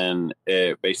feature, then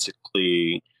it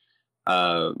basically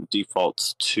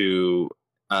defaults to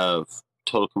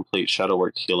total complete shadow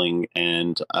work healing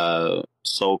and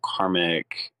soul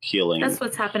karmic healing. That's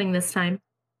what's happening this time.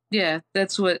 Yeah,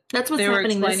 that's what's they were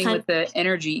explaining with the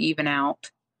energy even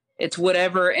out. It's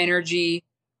whatever energy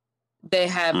they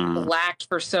have lacked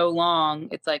for so long.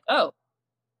 It's like, oh,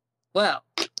 well,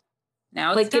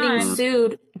 now it's like time.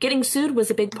 Getting sued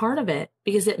was a big part of it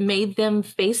because it made them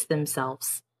face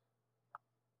themselves.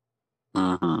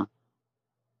 Mm-hmm.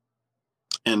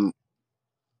 And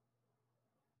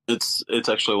it's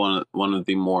actually one of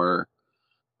the more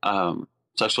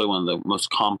it's actually one of the most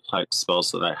complex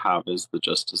spells that I have is the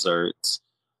Just Desserts.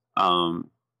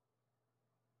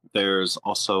 There's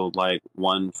also like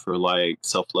one for like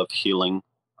self-love healing,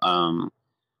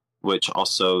 which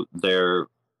also there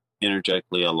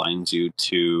energetically aligns you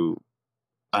to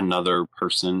another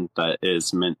person that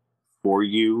is meant for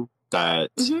you.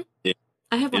 That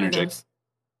I have one of those.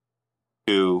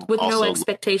 Who with also, no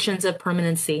expectations of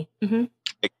permanency.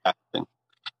 Exactly.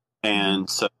 And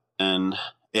so then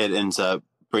it ends up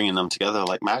bringing them together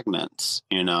like magnets,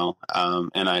 you know.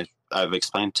 And I've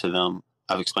explained to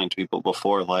people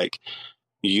before, like,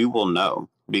 you will know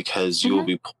because you will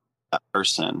be that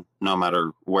person no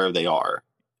matter where they are.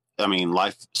 I mean,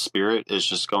 life spirit is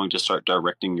just going to start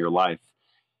directing your life,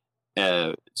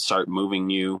 start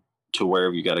moving you to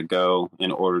wherever you got to go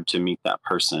in order to meet that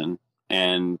person.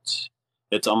 And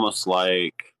it's almost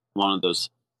like one of those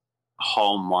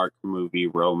Hallmark movie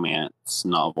romance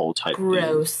novel type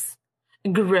Gross.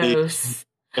 things. Gross.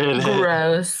 It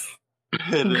Gross.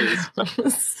 It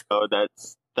is. So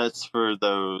that's for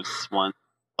those ones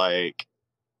like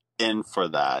in for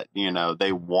that, you know,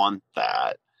 they want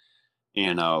that,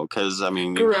 you know, because I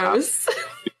mean, you gross.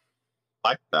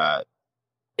 Like that.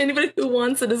 Anybody who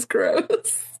wants it is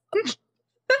gross.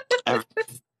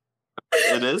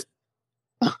 It is,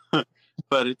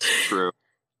 but it's true.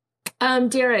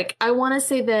 Derek, I want to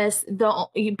say this,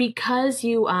 because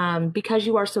you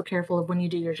are so careful of when you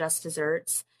do your just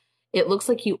desserts, it looks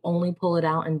like you only pull it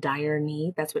out in dire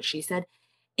need. That's what she said.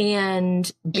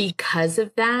 And because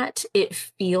of that, it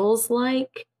feels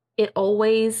like it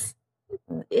always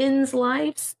ends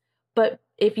lives. But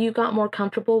if you got more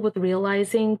comfortable with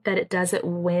realizing that it does it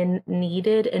when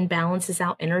needed and balances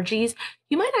out energies,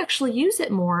 you might actually use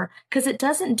it more because it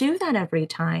doesn't do that every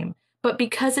time. But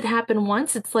because it happened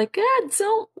once, it's like,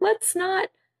 so let's not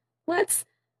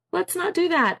do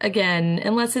that again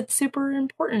unless it's super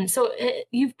important. So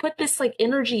you've put this like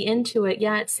energy into it.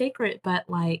 Yeah, it's sacred, but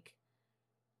like,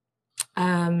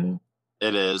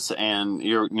 it is, and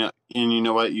you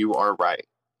know what? You are right.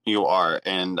 You are,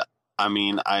 and I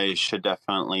mean, I should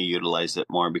definitely utilize it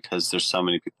more because there's so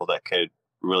many people that could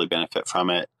really benefit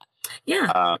from it.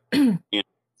 Yeah, you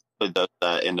know,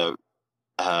 that end up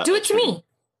do it to me.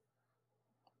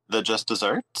 The just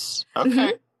desserts.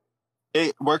 Okay.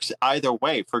 It works either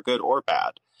way, for good or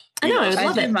bad. I know.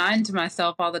 I do mine to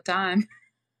myself all the time.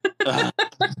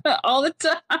 All the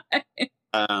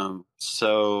time.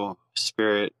 So,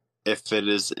 Spirit, if it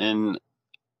is in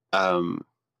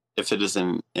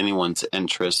anyone's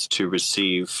interest to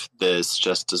receive this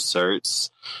just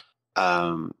desserts,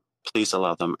 please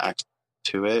allow them access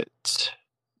to it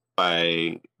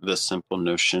by the simple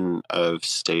notion of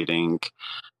stating,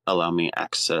 allow me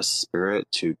access, Spirit,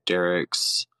 to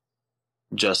Derek's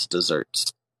Just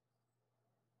Desserts.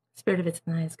 Spirit of It's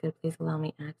in the Highest Good, please allow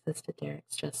me access to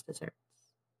Derek's Just Desserts.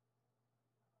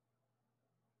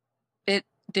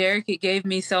 Derek, it gave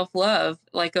me self-love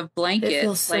like a blanket. It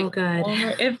feels so good.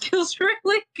 It feels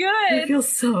really good. It feels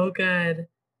so good.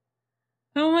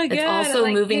 Oh my God. It's also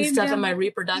moving stuff in my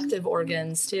reproductive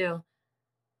organs too.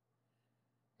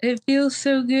 It feels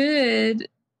so good.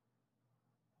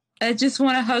 I just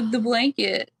want to hug the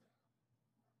blanket.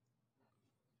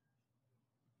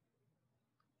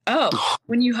 Oh,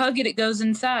 when you hug it, it goes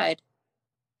inside.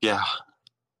 Yeah.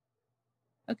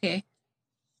 Okay.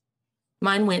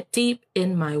 Mine went deep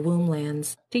in my womb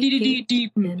lands.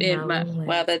 Deep in my womb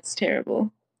Wow, lands. that's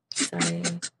terrible. Sorry.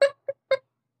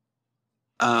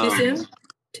 Too soon?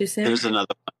 Too soon? There's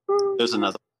another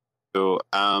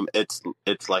one.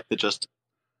 It's like the just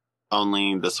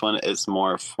only this one is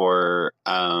more for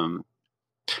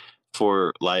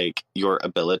like your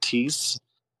abilities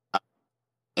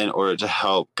in order to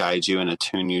help guide you and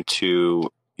attune you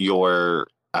to your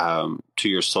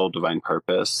soul divine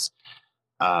purpose,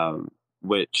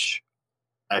 which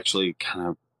actually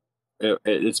kind of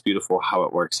it's beautiful how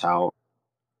it works out,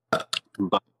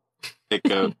 but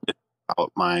it's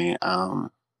about my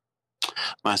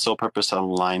my soul purpose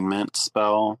alignment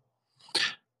spell,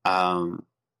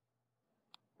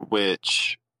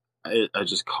 which I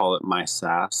just call it my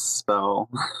sass spell.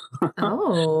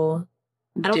 Oh,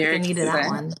 I don't think I needed that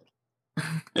one.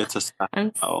 It's a sass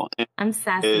spell. I'm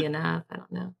sassy enough. I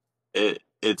don't know.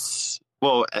 It's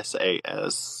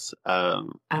SAS. Okay.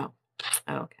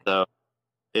 So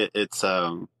it's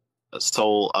a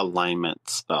soul alignment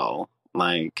spell,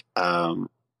 like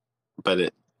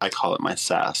but I call it my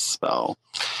sass spell,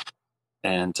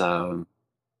 and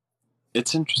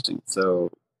it's interesting.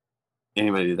 So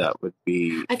anybody that would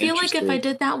be I feel interested, like if I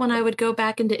did that one, I would go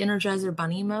back into Energizer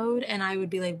Bunny mode, and I would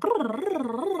be like 20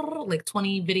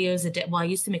 videos a day. Well, I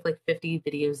used to make like 50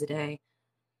 videos a day.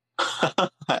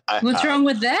 What's wrong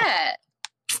with that?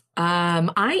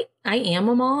 I am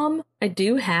a mom. I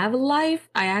do have a life.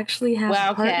 I actually have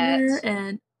a partner,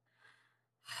 and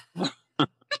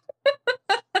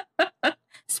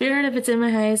Spirit, if it's in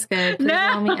my highest good, please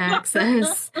allow me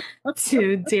access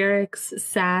to Derek's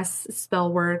sass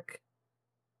spell work,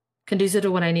 conducive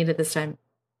to what I need at this time.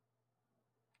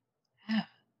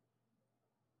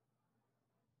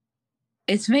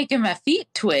 It's making my feet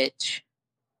twitch.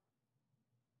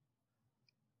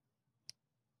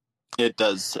 It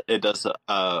does a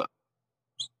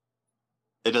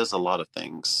lot of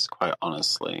things, quite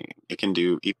honestly. It can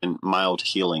do even mild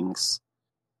healings.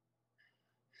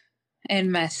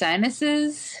 And my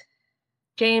sinuses.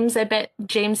 James said,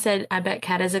 I bet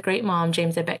Kat is a great mom.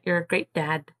 James, I bet you're a great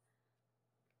dad.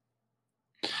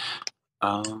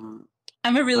 I'm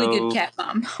a really good cat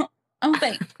mom. Oh,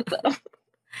 thanks.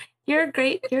 You're a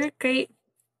great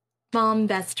mom,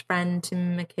 best friend to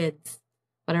my kids.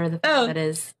 Whatever the fuck that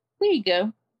is. There you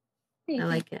go. I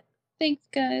like it. Thanks,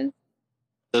 guys.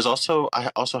 I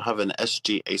also have an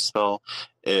SGA spell,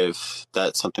 if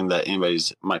that's something that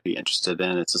anybody's might be interested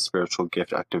in. It's a spiritual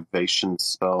gift activation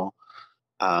spell.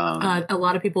 A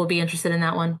lot of people would be interested in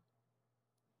that one.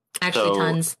 Actually,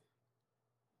 tons.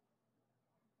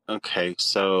 Okay,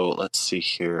 so let's see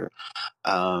here.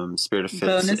 Spirit of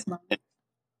Fits.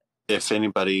 If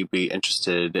anybody be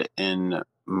interested in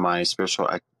my spiritual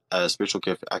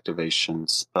gift activation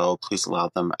spell, please allow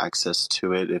them access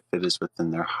to it if it is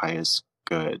within their highest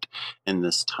good in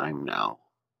this time now.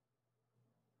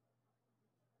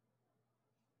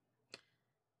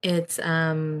 It's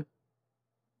like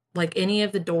any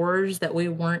of the doors that we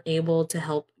weren't able to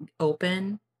help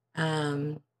open,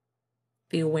 the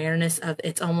awareness of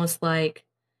it's almost like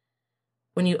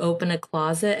when you open a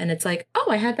closet and it's like, oh,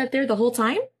 I had that there the whole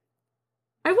time.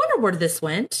 I wonder where this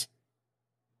went.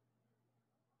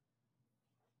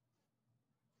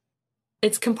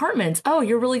 It's compartments. Oh,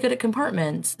 you're really good at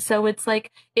compartments. So it's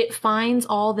like it finds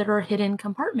all that are hidden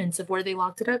compartments of where they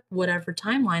locked it up, whatever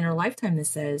timeline or lifetime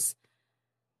this is.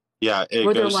 Yeah,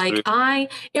 where they're like,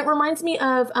 it reminds me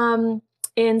of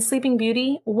in Sleeping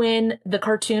Beauty, when the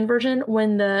cartoon version,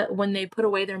 when they put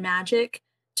away their magic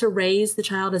to raise the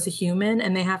child as a human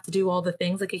and they have to do all the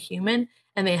things like a human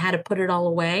and they had to put it all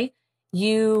away.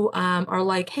 You are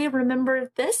like, hey, remember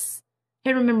this?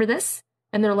 Hey, remember this?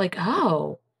 And they're like,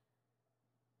 oh,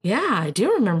 yeah, I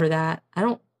do remember that.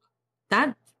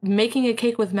 That making a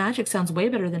cake with magic sounds way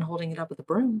better than holding it up with a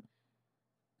broom.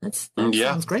 That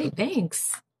sounds great.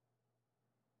 Thanks.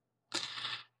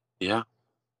 Yeah.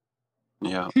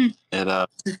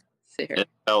 It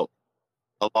helped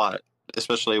a lot,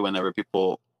 especially whenever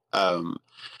people,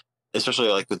 especially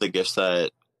like with the gifts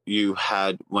that you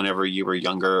had whenever you were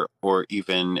younger, or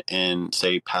even in,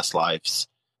 say, past lives,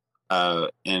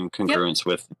 in congruence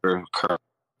with your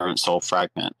current soul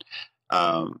fragment.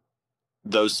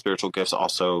 Those spiritual gifts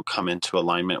also come into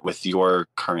alignment with your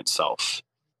current self,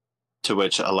 to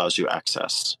which allows you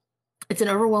access. It's an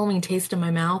overwhelming taste in my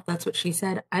mouth. That's what she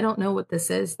said. I don't know what this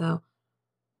is, though.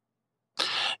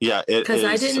 Yeah, it is. Because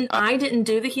I didn't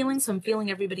do the healing, so I'm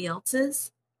feeling everybody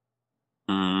else's.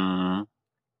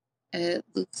 It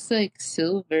looks like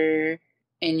silver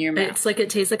in your mouth. It's like it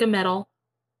tastes like a metal.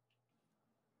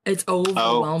 It's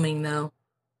overwhelming, though.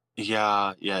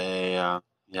 Yeah.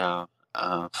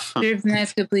 If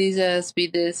Nice could please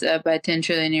speed this up by 10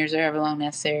 trillion years or however long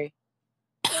necessary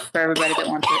for everybody that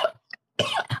wants it.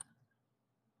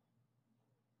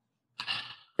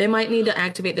 They might need to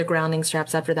activate their grounding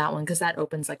straps after that one, because that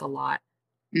opens like a lot.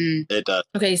 It does.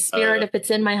 Okay, Spirit, if it's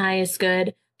in my highest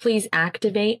good, please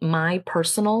activate my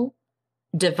personal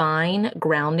divine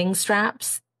grounding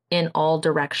straps in all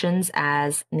directions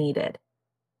as needed.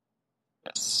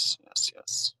 Yes.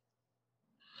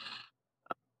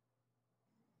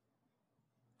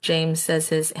 James says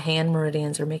his hand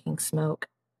meridians are making smoke.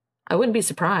 I wouldn't be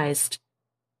surprised.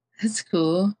 That's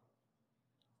cool.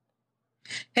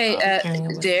 Hey,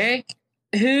 Derek,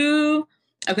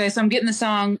 okay, so I'm getting the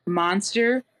song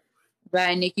Monster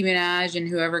by Nicki Minaj and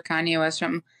whoever, Kanye West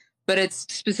something, but it's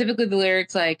specifically the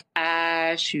lyrics like,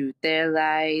 I shoot their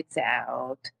lights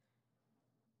out,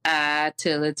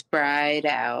 till it's bright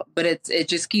out. But it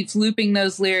just keeps looping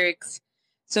those lyrics.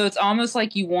 So it's almost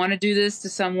like you want to do this to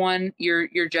someone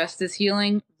you're justice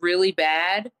healing really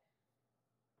bad.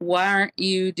 Why aren't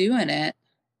you doing it?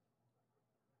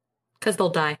 Because they'll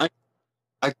die.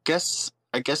 I guess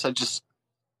I just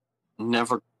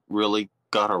never really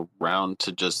got around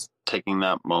to just taking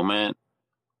that moment.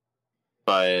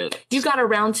 But you got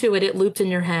around to it. It looped in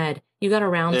your head. You got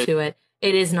around to it.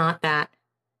 It is not that.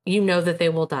 You know that they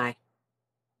will die.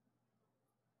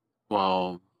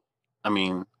 Well, I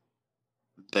mean,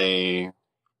 they...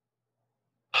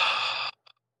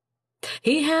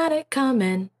 He had it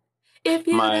coming. If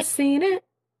you'd have seen it.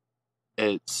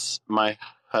 It's my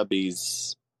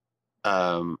hubby's...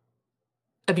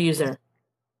 abuser.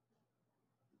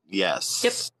 Yes.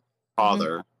 Yep.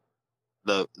 Father.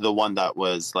 Mm-hmm. The one that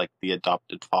was like the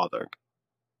adopted father.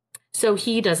 So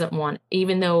he doesn't want,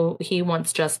 even though he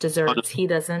wants just desserts, he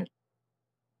doesn't?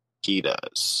 He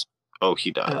does. Oh,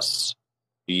 he does. Oh.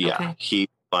 Yeah. Okay. He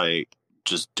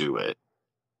just do it.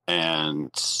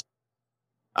 And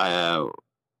I'm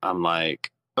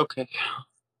like, okay.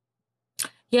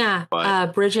 Yeah.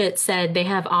 Bridget said they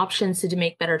have options to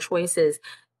make better choices.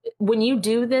 When you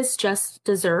do this just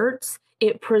desserts,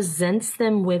 it presents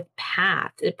them with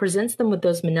path. It presents them with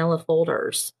those manila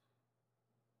folders.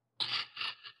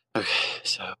 Okay,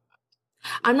 so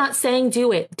I'm not saying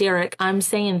do it, Derek. I'm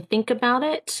saying think about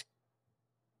it.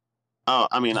 Oh,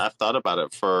 I mean, I've thought about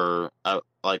it for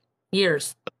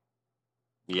years.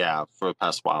 Yeah, for the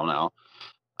past while now.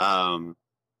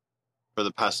 For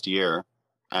the past year,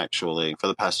 actually,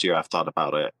 I've thought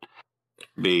about it.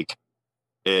 Because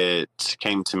it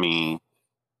came to me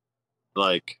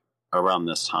like around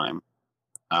this time,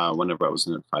 whenever I was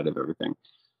notified of everything.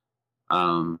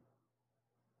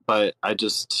 But I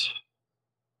guess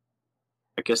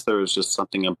there was just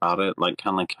something about it, like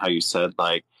kind of like how you said,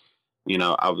 like, you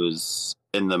know, I was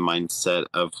in the mindset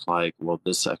of like, well,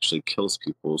 this actually kills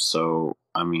people. So,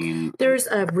 I mean, there's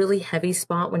a really heavy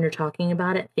spot when you're talking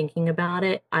about it, thinking about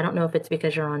it. I don't know if it's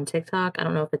because you're on TikTok. I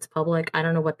don't know if it's public. I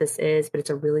don't know what this is, but it's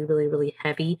a really, really, really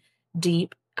heavy,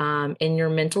 deep, in your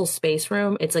mental space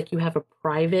room. It's like you have a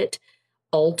private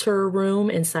altar room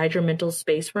inside your mental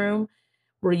space room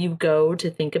where you go to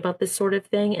think about this sort of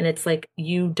thing. And it's like,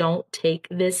 you don't take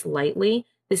this lightly.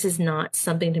 This is not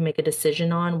something to make a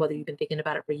decision on, whether you've been thinking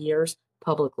about it for years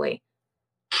publicly.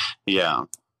 Yeah,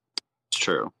 it's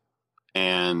true.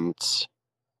 And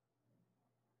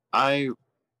I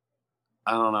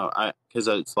don't know. Because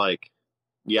it's like,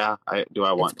 yeah, do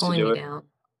I want to do it? Down.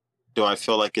 Do I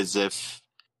feel like as if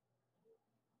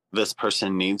this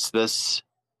person needs this?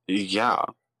 Yeah.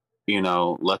 You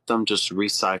know, let them just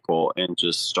recycle and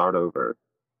just start over.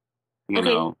 You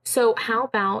know? So how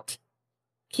about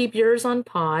keep yours on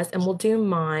pause and we'll do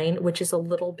mine, which is a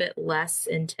little bit less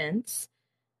intense.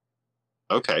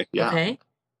 Okay, yeah. Okay.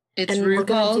 It's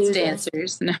RuPaul's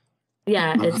Dancers. No.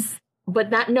 Yeah,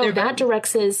 but that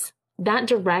directs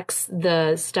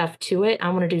the stuff to it. I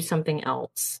want to do something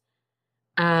else.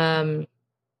 It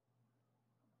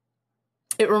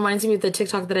reminds me of the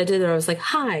TikTok that I did where I was like,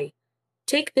 hi,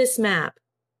 take this map.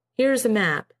 Here's a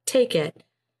map. Take it.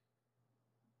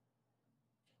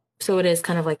 So it is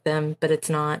kind of like them, but it's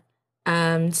not.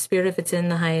 Spirit, if it's in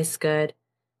the highest good,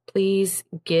 please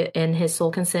get in his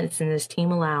soul consents and his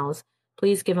team allows.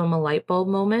 Please give him a light bulb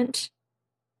moment.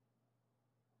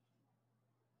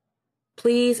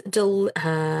 Please,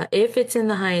 if it's in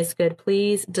the highest good,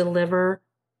 please deliver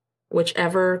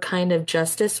whichever kind of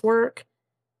justice work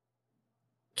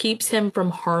keeps him from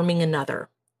harming another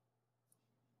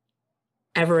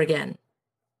ever again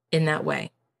in that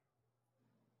way.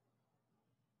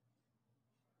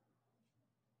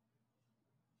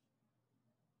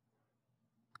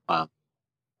 Wow.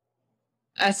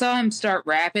 I saw him start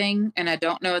rapping, and I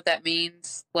don't know what that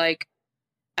means. Like,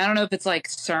 I don't know if it's like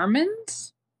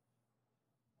sermons.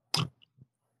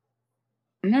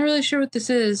 I'm not really sure what this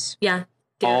is. Yeah,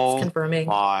 Derek's Oh confirming.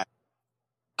 my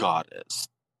goddess.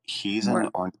 He's an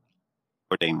What?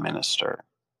 ordained minister.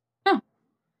 Oh,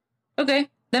 okay.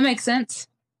 That makes sense.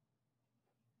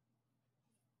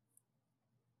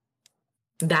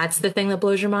 That's the thing that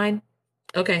blows your mind?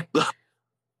 Okay.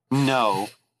 No.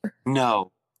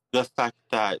 The fact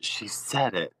that she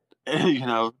said it,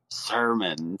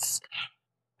 sermons.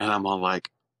 And I'm all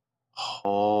like,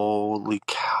 holy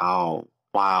cow.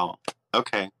 Wow.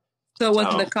 Okay. So it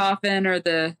wasn't the coffin or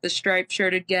the striped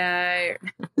shirted guy.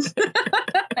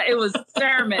 It was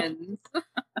sermons.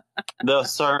 The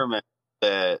sermon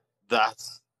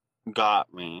that's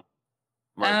got me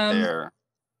right there.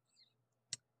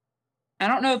 I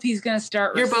don't know if he's going to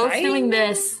start You're both reciting doing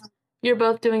this. You're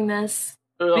both doing this.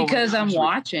 because I'm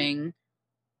watching.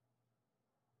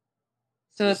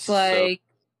 So it's like,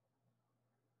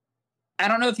 I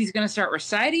don't know if he's going to start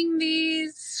reciting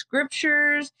these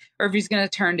scriptures or if he's going to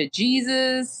turn to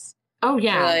Jesus. Oh,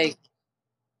 yeah. Like,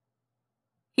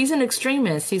 he's an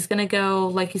extremist. He's going to go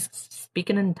like he's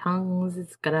speaking in tongues.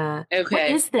 It's gonna. okay.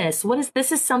 What is this?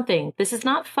 This is something. This is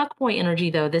not fuckboy energy,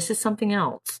 though. This is something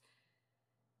else.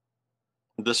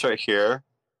 This right here.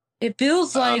 It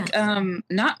feels like,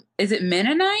 not, is it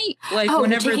Mennonite? Like, oh,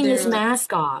 whenever taking his like,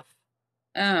 mask off.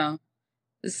 Oh,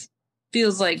 this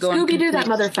feels like going Scooby-Doo that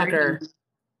complete motherfucker. extreme.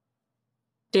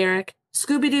 Derek,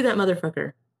 Scooby-Doo that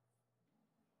motherfucker.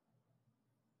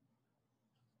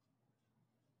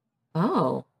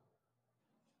 Oh.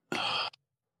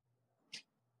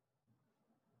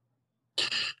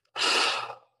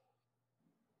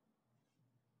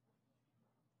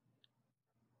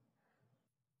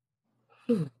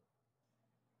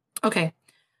 Okay.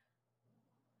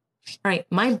 All right,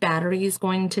 my battery is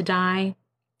going to die.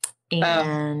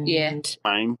 And yeah.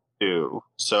 Mine too.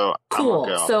 So cool. I'm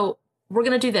gonna go. So we're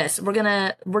gonna do this.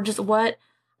 What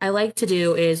I like to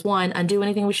do is 1, undo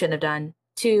anything we shouldn't have done.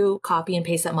 2, copy and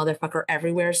paste that motherfucker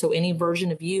everywhere. So any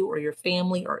version of you or your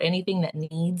family or anything that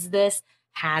needs this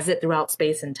has it throughout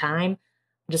space and time.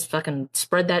 Just fucking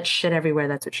spread that shit everywhere.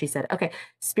 That's what she said. Okay.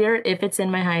 Spirit, if it's in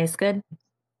my highest good.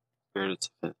 Spirit,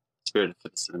 if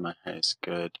it's in my highest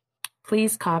good.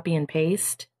 Please copy and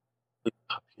paste.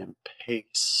 Copy and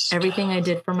paste. Everything I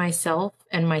did for myself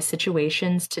and my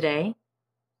situations today.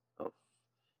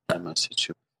 And my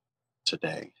situation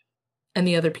today. And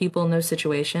the other people in those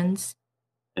situations.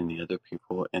 And the other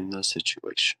people in those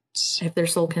situations. If their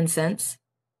soul consents.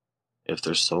 If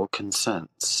their soul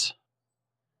consents.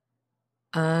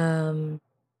 All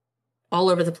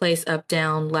over the place, up,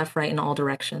 down, left, right, in all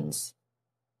directions.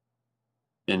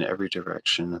 In every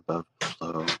direction, above,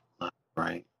 below, left,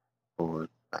 right, forward,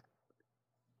 back,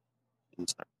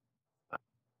 inside.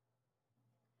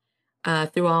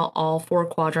 Through all 4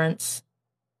 quadrants.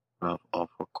 Of all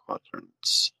 4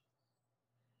 quadrants.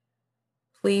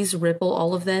 Please ripple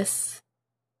all of this.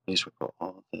 Please ripple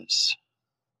all of this.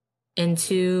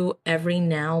 Into every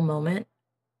now moment.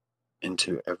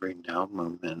 Into every now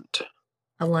moment.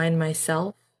 Align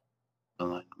myself.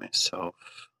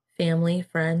 Family,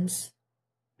 friends.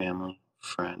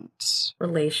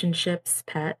 Relationships,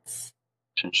 pets.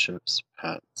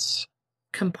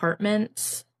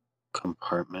 Compartments.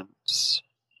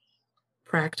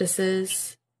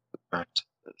 Practices.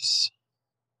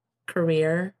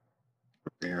 Career.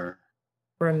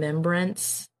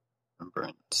 Remembrance.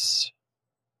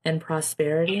 And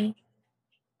prosperity.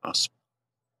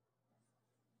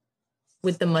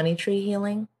 With the money tree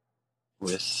healing.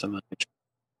 The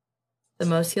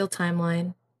most healed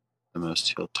timeline.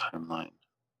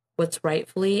 What's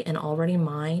rightfully and already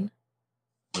mine.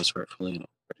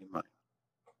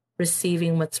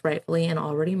 Receiving what's rightfully and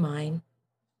already mine.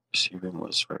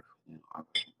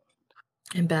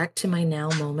 And back to my now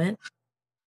moment.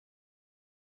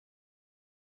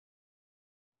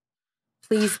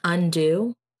 Please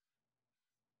undo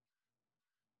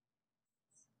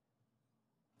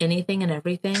anything and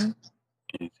everything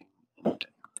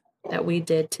that we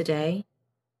did today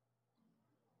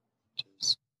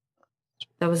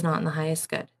That was not in the highest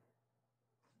good.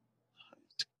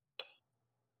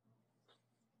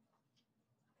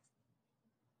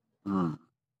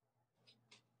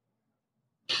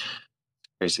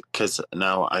 Crazy, because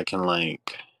now I can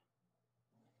like,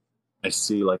 I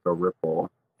see like a ripple,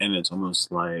 and it's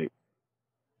almost like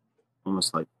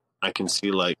I can see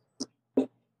like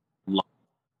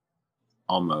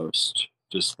almost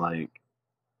just like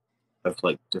of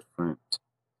like different,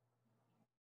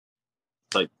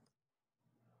 like,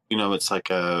 you know, it's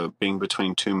like a being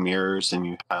between two mirrors, and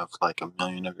you have like a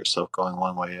million of yourself going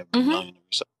one way, a million of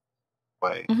yourself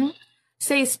way.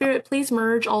 Say, Spirit, please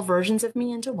merge all versions of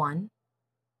me into one.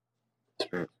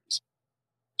 Spirit,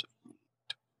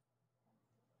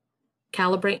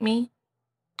 Calibrate me.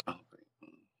 calibrate me.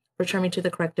 Return me to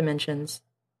the correct dimensions.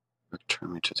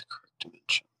 Return me to the correct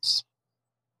dimensions.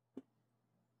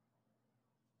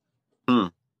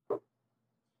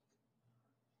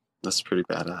 That's pretty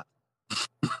badass.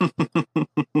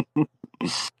 It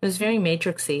was very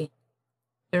Matrixy.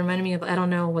 It reminded me of, I don't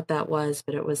know what that was,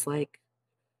 but it was like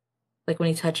when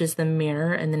he touches the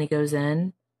mirror and then he goes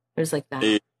in. It was like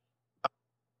that.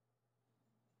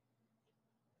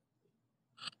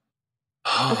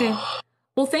 Okay.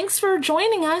 Well, thanks for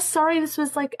joining us. Sorry this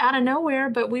was like out of nowhere,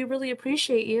 but we really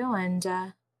appreciate you. And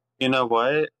you know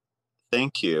what?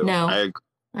 Thank you. No,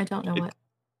 I don't know what.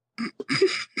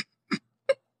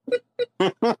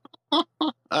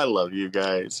 I love you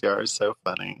guys. You are so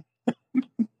funny.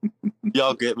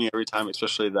 Y'all get me every time,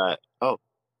 especially that. Oh,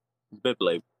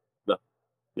 Bibble.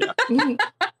 Yeah.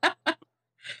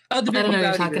 Oh, I don't know what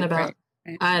you're talking about.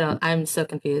 Right. I'm so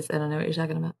confused. I don't know what you're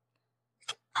talking about.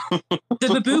 The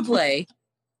Babuble.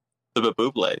 The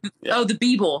Babuble. Yeah. Oh, the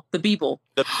Beeble. The Beeble.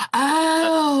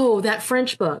 Oh, that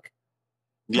French book.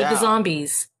 Yeah. With the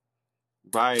zombies.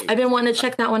 Right. I've been wanting to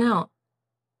check that one out.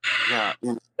 Yeah.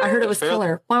 I heard it was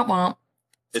killer. Womp womp.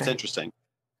 It's interesting.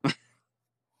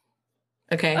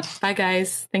 Okay. Bye,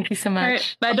 guys. Thank you so much.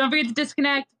 Right. Bye. Don't forget to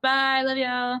disconnect. Bye. Love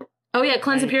y'all. Oh, yeah.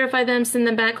 Cleanse and purify them. Send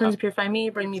them back. Cleanse and purify me.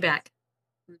 Bring me back.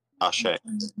 Ashe.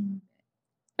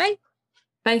 Bye.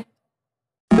 Bye.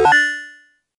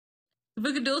 To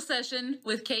book a dual session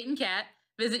with Kate and Kat,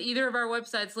 visit either of our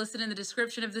websites listed in the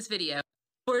description of this video.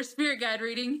 For a spirit guide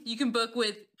reading, you can book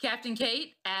with Captain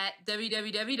Kate at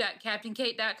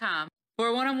www.captainkate.com. For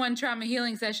a one-on-one trauma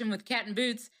healing session with Cat and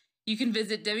Boots, you can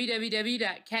visit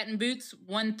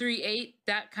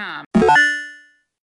www.catandboots138.com.